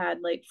only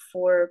had like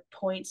 4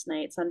 points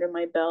nights under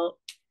my belt.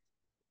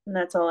 And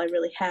that's all I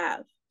really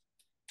have.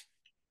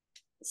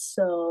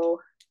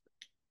 So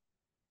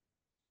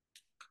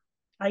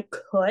I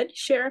could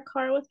share a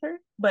car with her,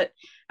 but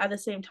at the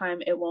same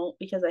time it won't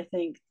because I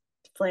think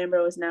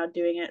Flambro is now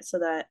doing it so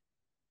that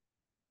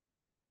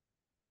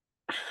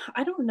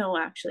I don't know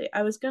actually.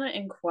 I was gonna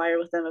inquire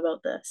with them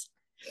about this.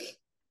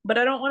 But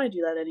I don't want to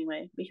do that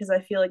anyway because I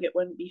feel like it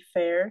wouldn't be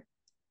fair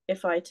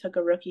if I took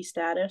a rookie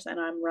status and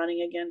I'm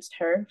running against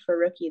her for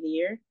rookie of the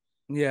year.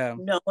 Yeah.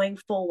 Knowing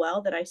full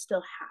well that I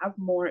still have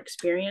more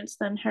experience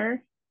than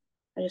her.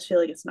 I just feel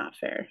like it's not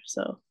fair.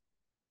 So,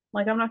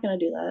 like, I'm not going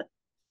to do that.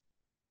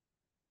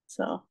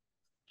 So,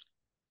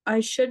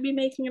 I should be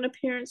making an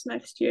appearance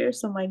next year.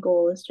 So, my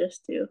goal is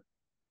just to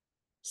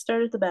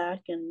start at the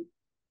back and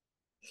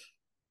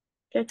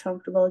get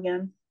comfortable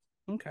again.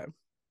 Okay.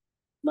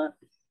 But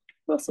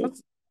we'll see.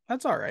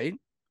 That's all right.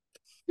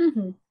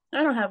 Mm-hmm.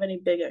 I don't have any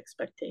big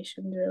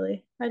expectations,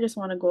 really. I just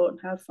want to go out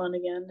and have fun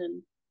again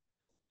and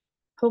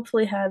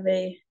hopefully have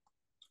a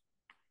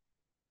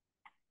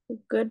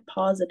good,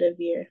 positive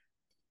year.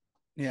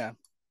 Yeah.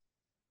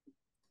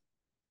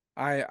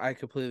 I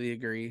completely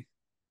agree.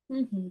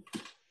 Mm-hmm.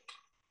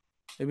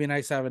 It'd be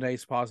nice to have a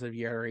nice, positive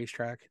year at a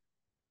racetrack.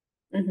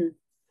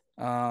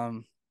 Mm-hmm.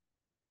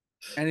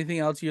 Anything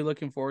else you're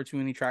looking forward to?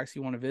 Any tracks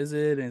you want to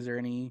visit? Is there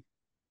any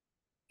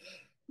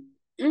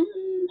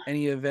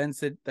any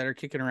events that are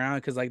kicking around?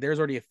 Because like there's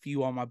already a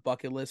few on my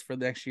bucket list for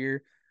next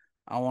year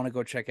I want to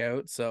go check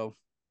out. So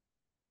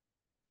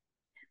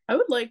I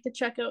would like to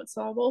check out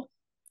Sauble.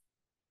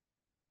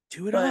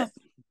 Do it up.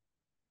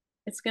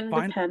 It's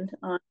gonna depend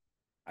on.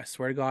 I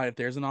swear to God, if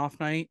there's an off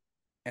night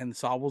and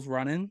Sauble's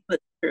running,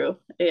 that's true.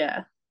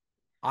 Yeah.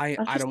 I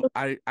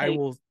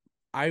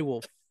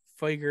will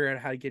figure out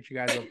how to get you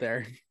guys up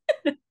there.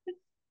 Because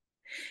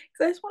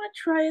I just want to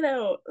try it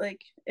out.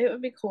 Like, it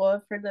would be cool.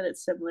 I've heard that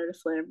it's similar to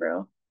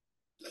Flambro.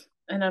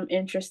 And I'm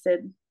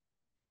interested.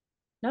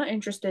 Not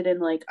interested in,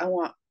 like, I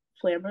want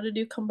Flambro to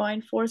do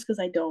combined force because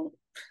I don't.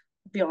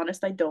 To be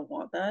honest, I don't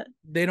want that.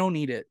 They don't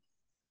need it.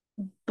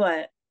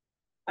 But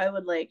I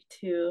would like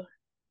to.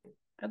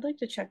 I'd like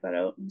to check that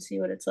out and see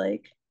what it's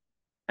like.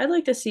 I'd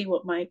like to see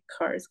what my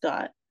car's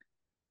got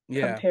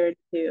compared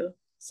to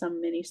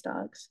some mini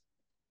stocks.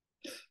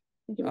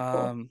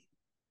 Cool.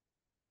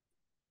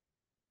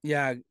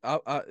 Yeah,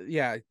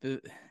 yeah.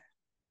 The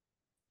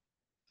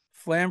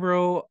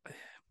Flambro.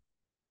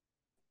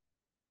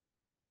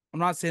 I'm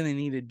not saying they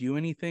need to do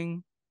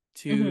anything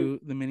to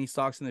the mini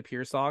stocks and the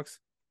pure stocks,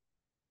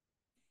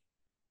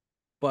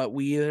 but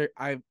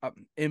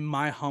in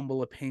my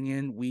humble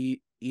opinion,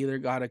 we either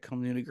got to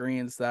come to an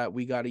agreement that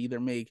we got to either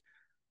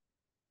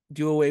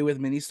do away with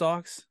mini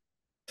stocks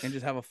and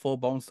just have a full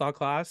bone stock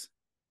class,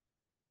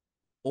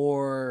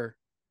 or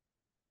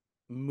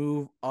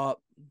move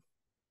up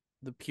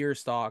the pure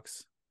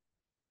stocks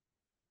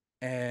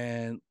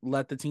and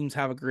let the teams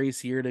have a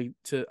grace year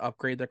to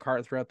upgrade their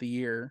car throughout the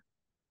year.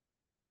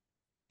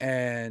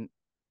 And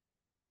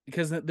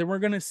because then we're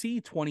going to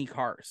see 20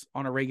 cars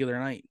on a regular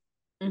night.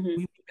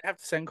 We have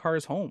to send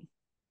cars home.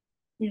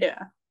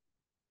 Yeah.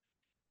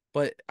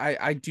 But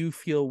I do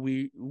feel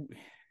we're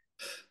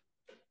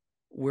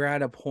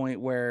at a point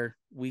where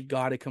we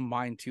got to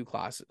combine 2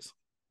 classes.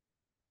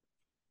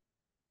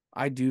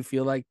 I do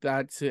feel like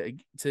that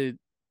to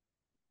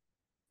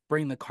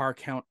bring the car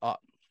count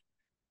up.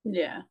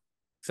 Yeah.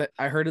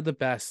 I heard it the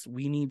best.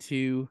 We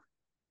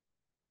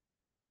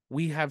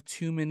have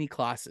too many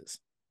classes.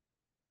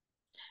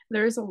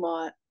 There's a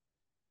lot.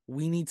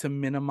 We need to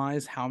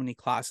minimize how many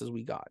classes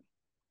we got.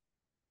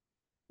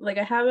 Like,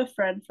 I have a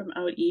friend from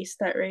out east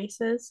that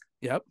races.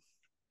 Yep.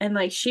 And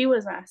like she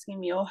was asking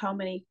me, oh, how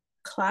many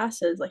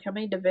classes, like how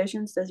many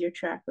divisions does your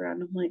track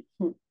run? I'm like,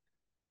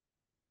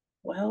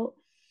 well,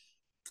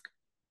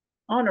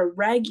 on a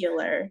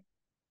regular,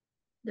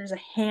 there's a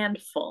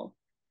handful,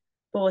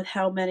 but with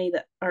how many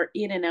that are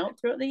in and out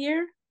throughout the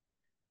year,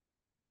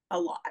 a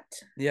lot.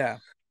 Yeah.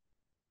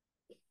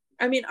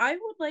 I mean, I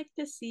would like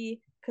to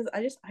see, because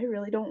I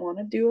really don't want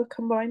to do a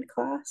combined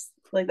class.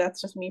 Like, that's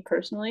just me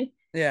personally.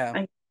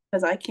 Yeah.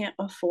 Because I can't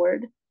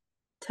afford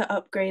to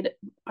upgrade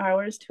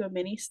ours to a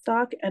mini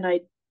stock, and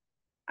I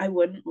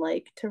wouldn't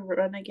like to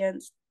run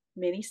against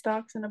mini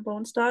stocks in a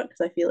bone stock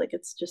because I feel like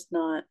it's just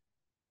not.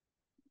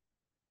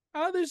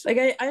 There's like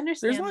I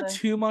understand. There's not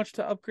too much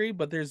to upgrade,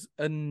 but there's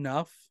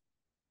enough.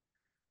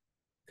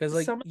 Because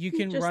like you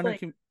can run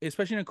like,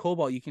 especially in a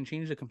Cobalt, you can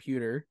change the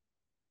computer.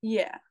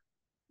 Yeah.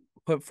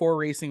 Put 4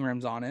 racing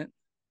rims on it.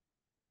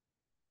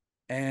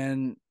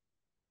 And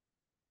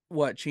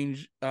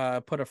change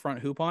put a front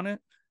hoop on it.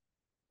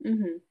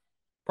 Mm-hmm.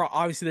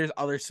 Obviously there's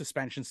other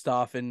suspension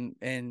stuff and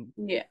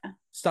yeah,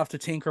 stuff to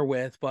tinker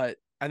with, but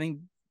I think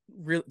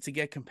to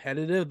get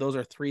competitive, those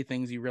are 3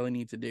 things you really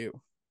need to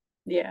do.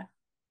 Yeah.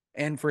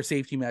 And for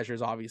safety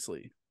measures,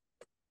 obviously.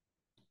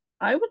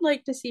 I would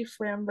like to see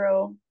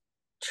Flambro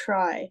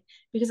try,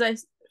 because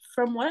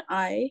from what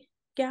I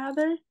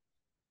gather,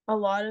 a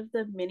lot of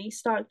the mini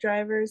stock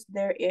drivers,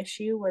 their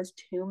issue was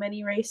too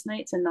many race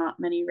nights and not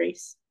many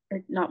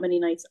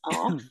nights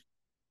off.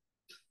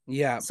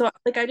 Yeah. So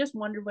like I just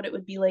wondered what it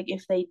would be like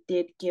if they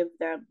did give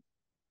them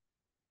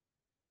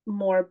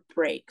more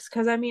breaks.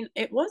 Because I mean,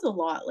 it was a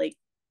lot. Like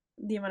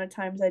the amount of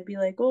times I'd be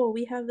like, oh,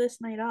 we have this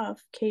night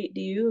off. Kate,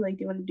 do you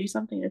want to do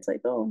something? It's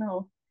like, oh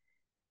no,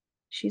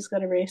 she's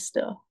got a race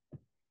still.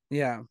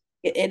 Yeah.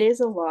 It is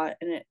a lot,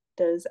 and it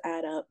does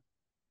add up.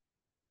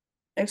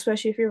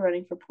 Especially if you're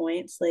running for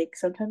points. Like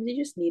sometimes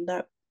you just need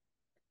that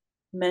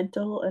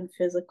mental and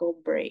physical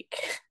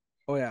break.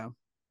 Oh yeah.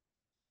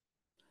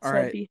 All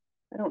right.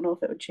 I don't know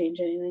if it would change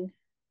anything.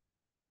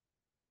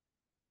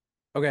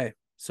 Okay,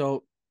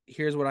 so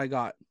here's what I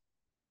got.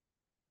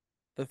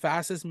 The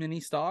fastest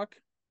mini stock,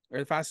 or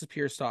the fastest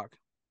pure stock.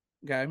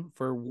 Okay,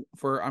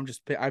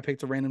 I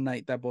picked a random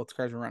night that both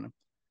cars were running.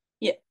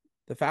 Yeah.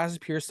 The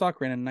fastest pure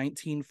stock ran a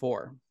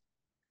 19.4.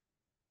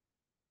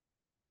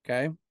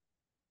 Okay.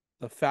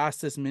 The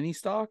fastest mini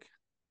stock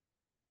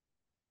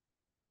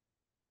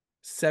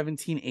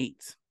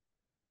 17.8.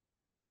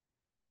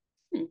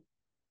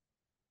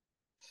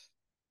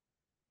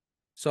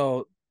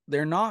 So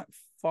they're not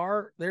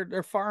far.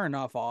 They're far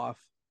enough off.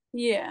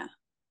 Yeah.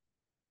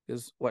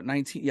 Because what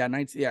 19? Yeah,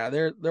 19. Yeah,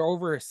 they're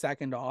over a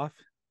second off.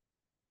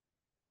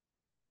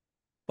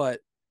 But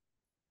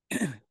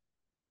I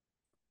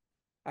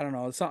don't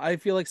know. I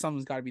feel like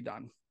something's got to be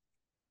done.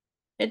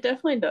 It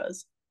definitely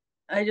does.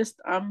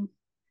 I'm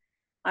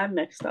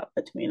mixed up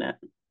between it.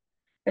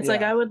 It's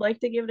like I would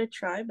like to give it a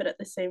try, but at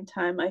the same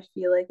time, I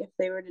feel like if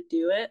they were to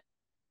do it,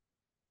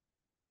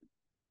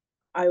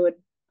 I would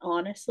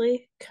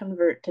honestly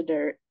convert to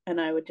dirt and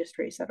I would just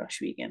race at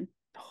Ohsweken.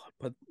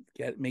 But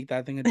make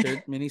that thing a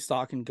dirt mini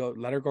stock and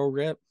let her go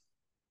rip.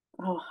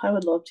 Oh, I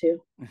would love to.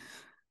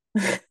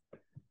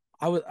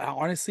 I would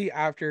honestly,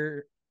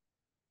 after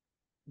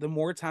the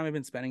more time I've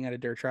been spending at a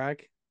dirt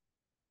track,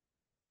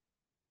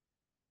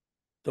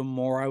 the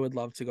more I would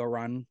love to go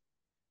run.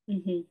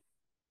 Mm-hmm.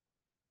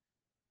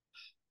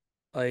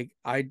 Like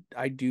I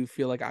do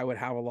feel like I would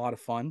have a lot of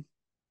fun.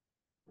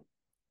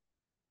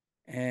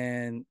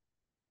 And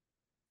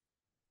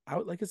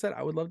like I said,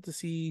 I would love to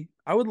see.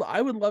 I would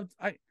love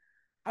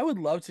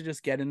to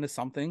just get into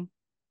something.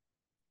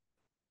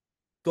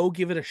 Go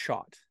give it a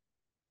shot.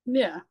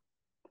 Yeah.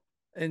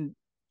 And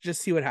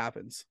just see what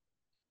happens.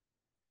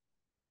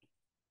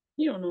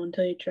 You don't know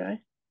until you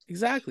try.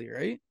 Exactly,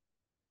 right?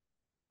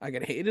 I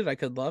could hate it. I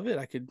could love it.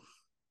 I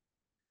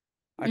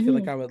feel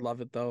like I would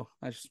love it though.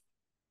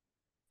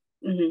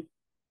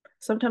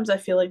 Sometimes I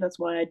feel like that's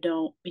why I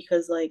don't,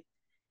 because like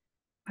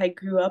I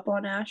grew up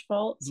on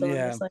asphalt, so I'm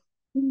just like,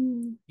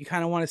 you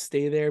kind of want to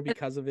stay there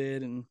because of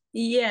it, and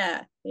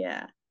yeah.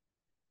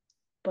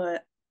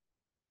 But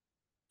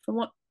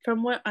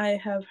from what I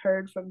have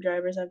heard from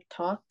drivers I've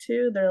talked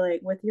to, they're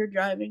like, with your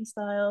driving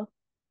style,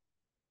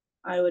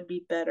 I would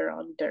be better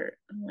on dirt.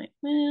 I'm like,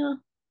 well.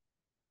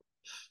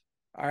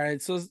 All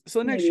right, so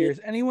next year, is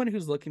anyone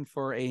who's looking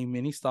for a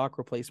mini stock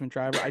replacement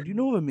driver, I do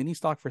know of a mini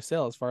stock for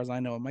sale. As far as I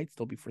know, it might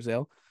still be for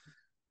sale.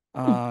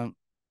 Rob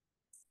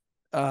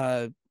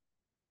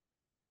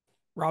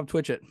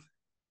Twitchett.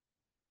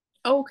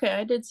 Okay,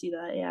 I did see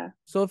that. Yeah.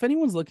 So if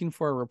anyone's looking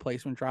for a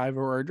replacement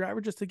driver or a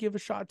driver just to give a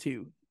shot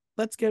to,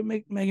 let's get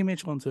Megan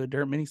Mitchell into a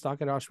dirt mini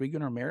stock at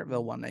Ohsweken or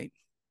Merrittville one night.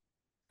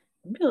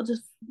 Maybe I'll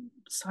just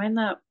sign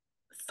that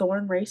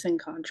Thorn Racing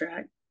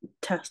contract.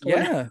 Test one.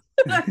 Yeah.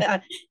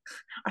 I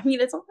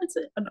mean, it's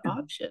an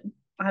option.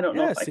 I don't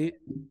know.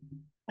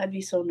 I'd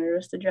be so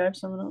nervous to drive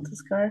someone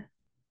else's car.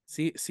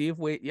 See if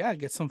Wade,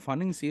 get some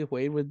funding. See if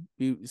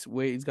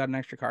Wade's got an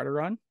extra car to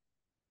run.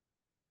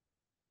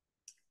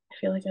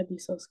 feel like I'd be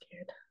so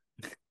scared.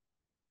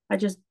 I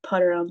just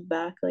putter on the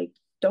back, like,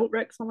 don't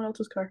wreck someone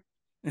else's car.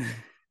 You're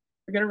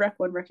gonna wreck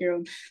one, wreck your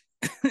own.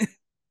 Just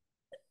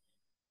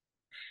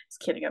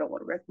kidding, I don't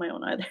want to wreck my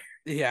own either.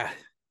 Yeah.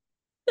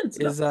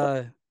 Is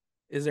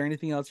there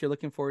anything else you're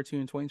looking forward to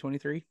in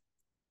 2023?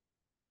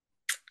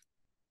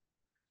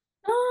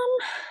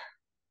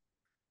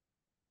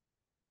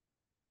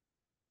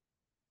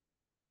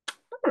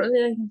 Not really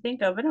that I can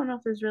think of. I don't know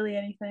if there's really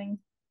anything.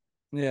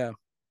 Yeah.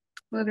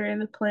 What are in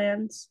the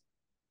plans?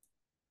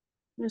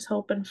 I'm just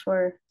hoping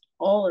for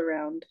all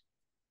around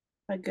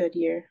a good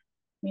year.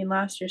 I mean,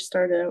 last year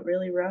started out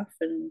really rough,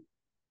 and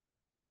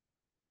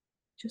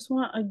just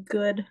want a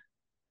good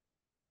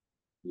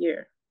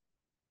year.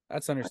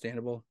 That's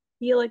understandable. I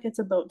feel like it's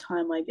about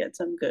time I get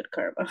some good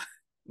karma.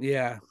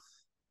 Yeah.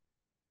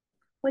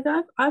 Like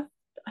I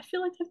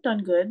feel like I've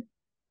done good.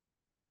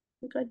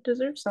 Like I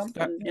deserve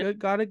something.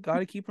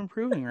 Gotta keep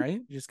improving,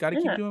 right? Just gotta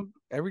keep doing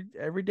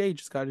every day.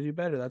 Just gotta do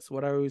better. That's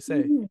what I always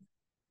say.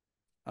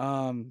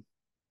 On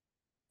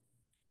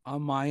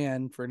my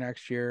end for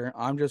next year,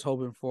 I'm just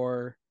hoping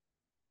for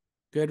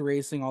good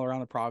racing all around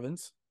the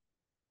province.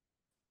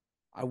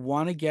 I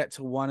want to get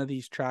to one of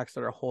these tracks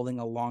that are holding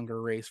a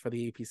longer race for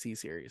the APC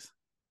series.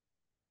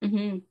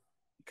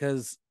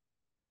 Because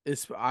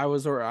I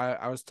was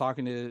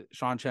talking to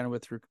Sean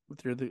Chenoweth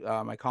through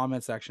the my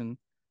comment section.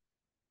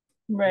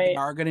 Right. They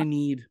are gonna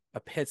need a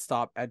pit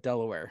stop at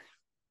Delaware.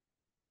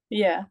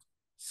 Yeah.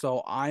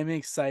 So I'm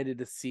excited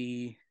to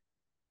see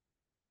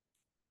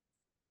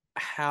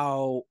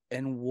how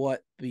and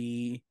what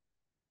I'm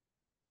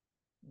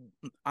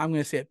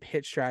gonna say a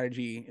pit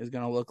strategy is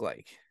gonna look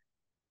like.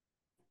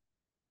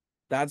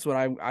 That's what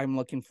I'm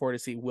looking forward to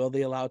see. Will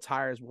they allow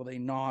tires? Will they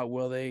not?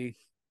 Will they?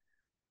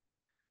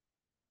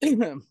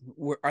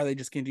 Are they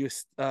just gonna do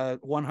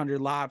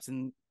 100 laps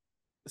and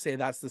say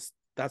that's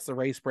the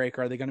race break?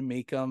 Or are they gonna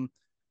make them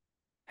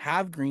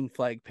have green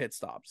flag pit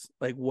stops?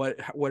 Like what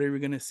are we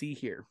gonna see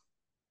here?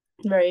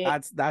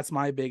 Right. That's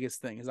my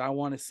biggest thing is I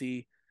want to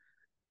see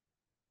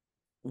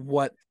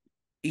what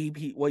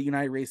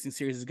United Racing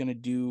Series is gonna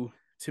do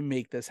to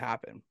make this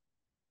happen.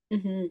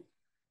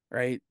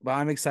 Right, but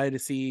I'm excited to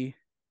see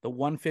the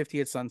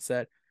 150 at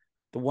Sunset,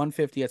 the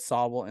 150 at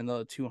Sauble, and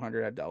the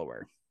 200 at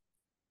Delaware.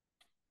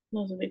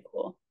 Those would be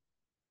cool.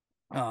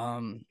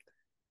 I'm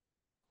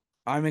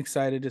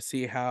excited to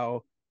see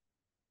how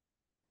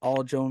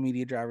all Joe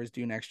Media drivers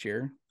do next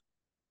year.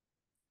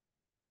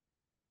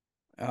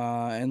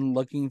 And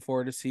looking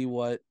forward to see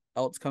what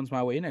else comes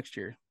my way next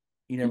year.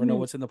 You never know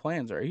what's in the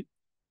plans, right?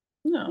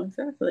 No,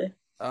 exactly.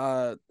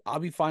 I'll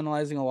be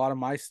finalizing a lot of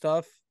my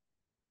stuff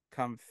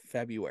come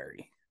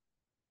February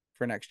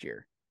for next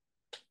year.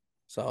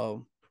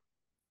 So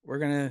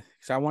because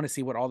I want to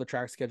see what all the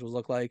track schedules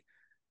look like.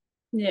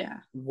 Yeah.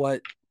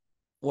 What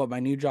my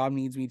new job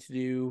needs me to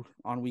do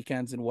on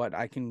weekends and what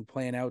I can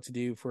plan out to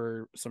do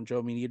for some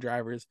Joe Media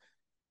drivers.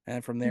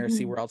 And from there,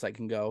 see where else I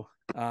can go.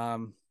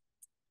 Other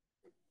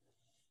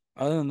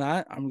than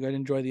that, I'm going to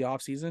enjoy the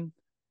off season.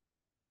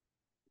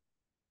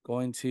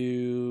 Going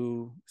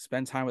to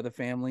spend time with the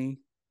family,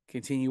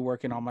 continue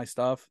working on my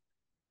stuff.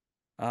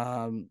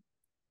 Other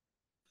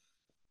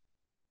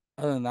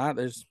than that,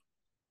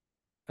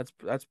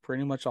 that's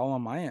pretty much all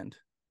on my end.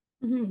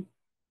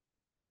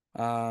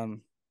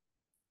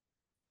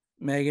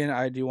 Megan,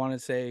 I do want to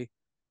say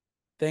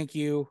thank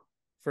you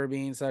for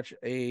being such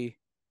a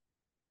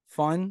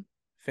fun,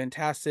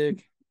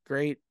 fantastic,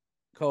 great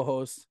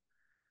co-host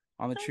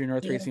on the True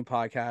North Racing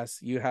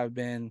podcast. You have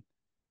been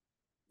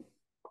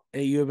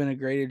a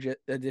great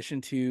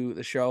addition to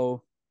the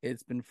show.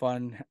 It's been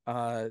fun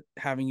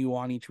having you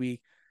on each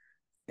week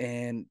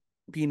and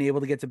being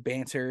able to get to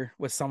banter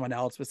with someone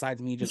else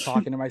besides me just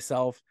talking to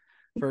myself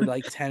for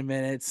like 10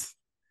 minutes,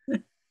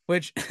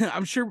 which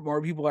I'm sure more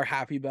people are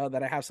happy about,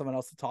 that I have someone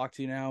else to talk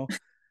to now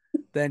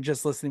than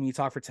just listening to me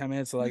talk for 10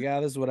 minutes. So like, yeah,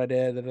 this is what I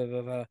did.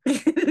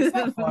 It's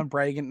not fun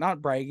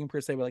not bragging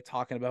per se, but like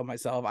talking about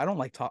myself. I don't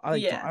like I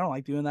don't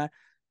like doing that.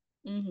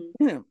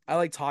 I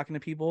like talking to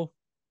people.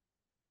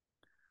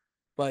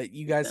 But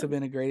you guys have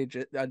been a great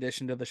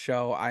addition to the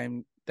show.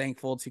 I'm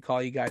thankful to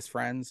call you guys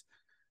friends.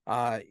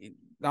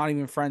 Not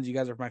even friends. You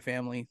guys are my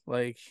family.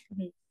 Like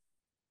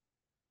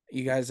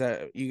you guys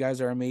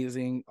are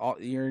amazing.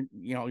 Your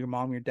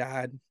mom, your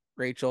dad,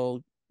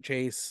 Rachel,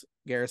 Chase,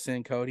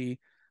 Garrison, Cody.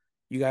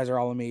 You guys are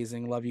all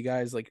amazing. Love you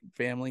guys like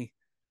family.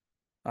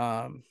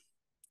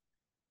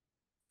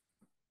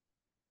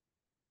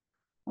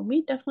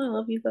 We definitely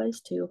love you guys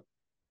too.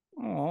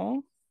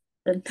 Aww.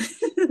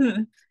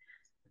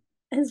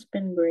 It's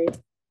been great.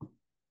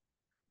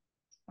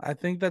 I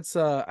think that's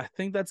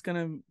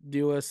gonna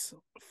do us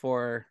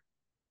for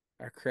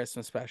our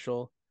Christmas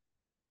special.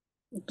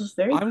 It was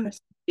very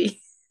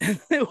Christmassy.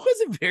 It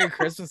wasn't very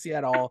Christmassy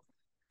at all.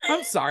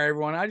 I'm sorry,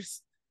 everyone. I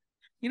just,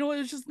 it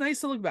was just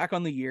nice to look back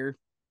on the year.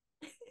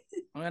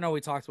 I know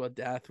we talked about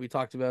death. We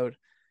talked about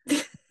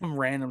some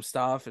random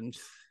stuff,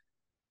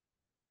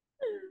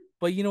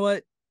 but you know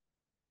what?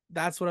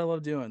 That's what I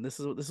love doing.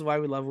 This is why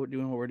we love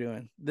doing what we're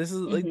doing. This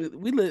is like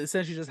we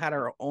essentially just had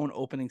our own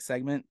opening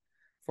segment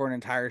for an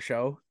entire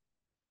show.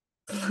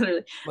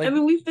 Literally. Like, I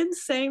mean, we've been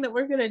saying that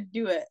we're gonna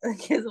do it,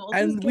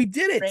 and we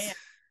did it.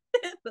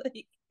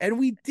 And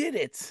we did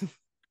it.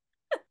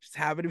 Just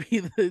happened to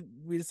be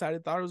we thought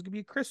it was gonna be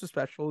a Christmas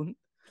special.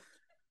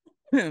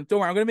 Don't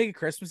worry, I'm gonna make it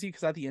Christmassy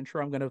because at the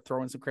intro I'm gonna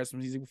throw in some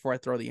Christmas music before I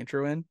throw the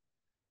intro in.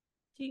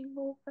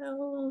 Jingle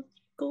bells,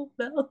 jingle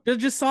bells.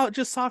 Just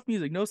soft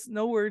music,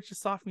 no words,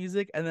 just soft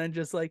music, and then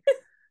just like,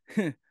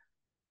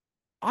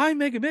 I'm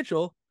Megan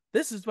Mitchell.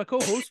 This is my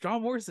co-host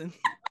John Morrison.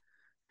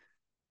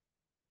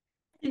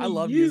 I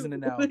love using it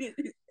now.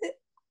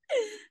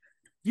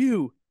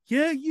 You.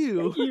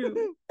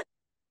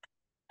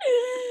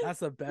 That's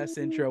the best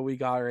intro we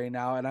got right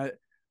now, and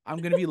I'm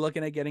gonna be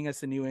looking at getting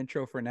us a new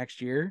intro for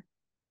next year,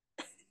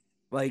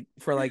 like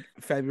for like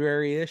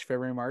February,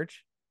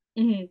 March.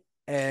 Mm-hmm.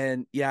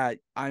 And yeah,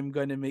 I'm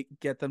gonna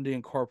get them to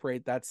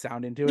incorporate that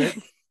sound into it.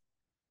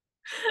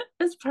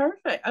 It's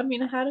perfect. I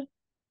mean, I had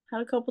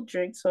a couple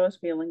drinks, so I was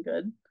feeling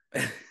good.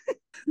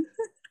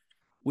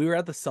 We were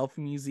at the Selfie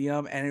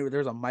Museum, and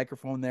there's a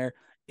microphone there.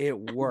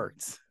 It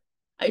worked.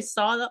 I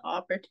saw the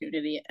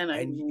opportunity, and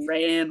I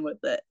ran with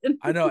it.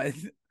 I know.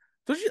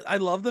 I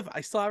love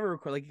I still have a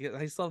record. Like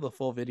I still have the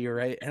full video,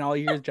 right? And all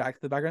you hear is Jack in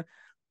the background.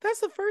 That's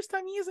the first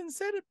time he hasn't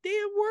said a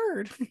damn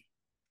word.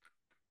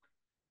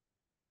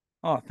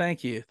 Oh,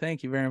 thank you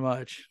very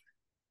much.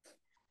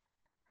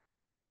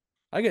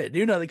 I gotta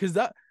do nothing because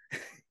that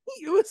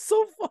it was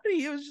so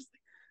funny. It was just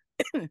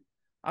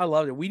I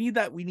loved it. We need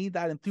that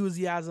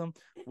enthusiasm.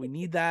 We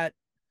need that.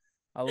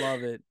 I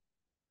love it.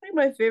 I think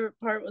my favorite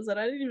part was that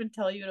I didn't even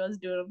tell you what I was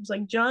doing. I was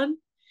like, John,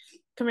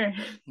 come here.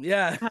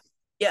 Yeah.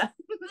 Yeah.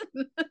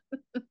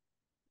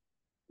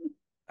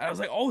 I was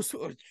like, oh,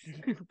 so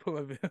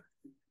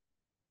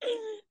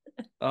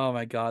oh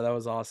my god, that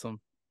was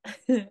awesome.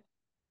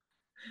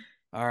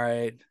 All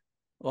right.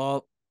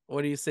 Well,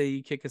 what do you say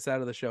you kick us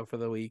out of the show for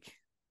the week?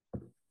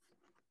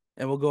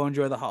 And we'll go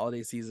enjoy the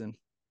holiday season.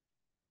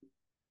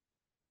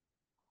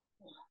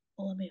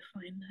 Well, let me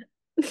find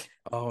it.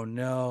 Oh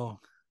no.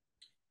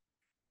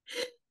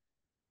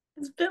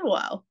 It's been a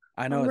while.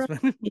 I know it's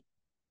been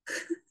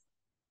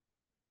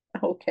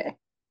Okay.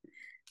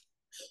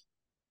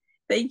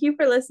 Thank you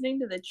for listening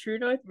to the True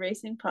North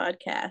Racing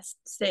Podcast.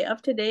 Stay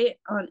up to date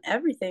on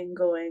everything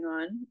going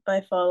on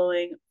by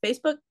following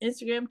Facebook,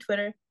 Instagram,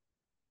 Twitter,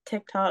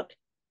 TikTok,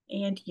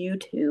 and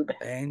YouTube.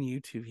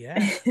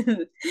 Yeah.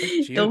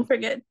 Don't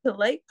forget to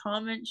like,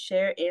 comment,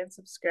 share, and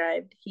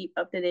subscribe to keep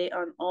up to date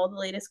on all the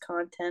latest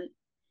content.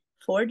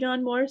 For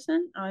John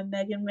Morrison, I'm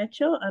Megan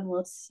Mitchell, and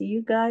we'll see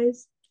you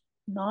guys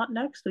not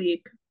next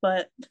week,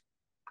 but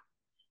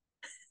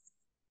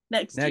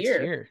next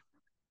year.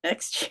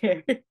 Next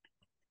year.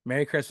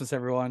 Merry Christmas,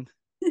 everyone.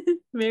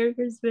 Merry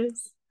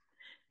Christmas.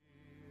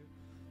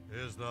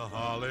 Is the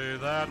holly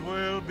that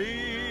will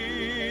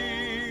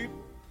be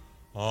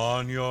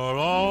on your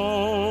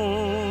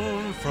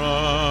own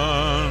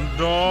front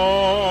door.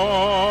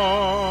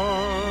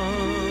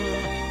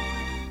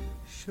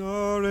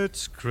 Sure,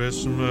 it's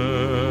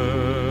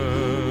Christmas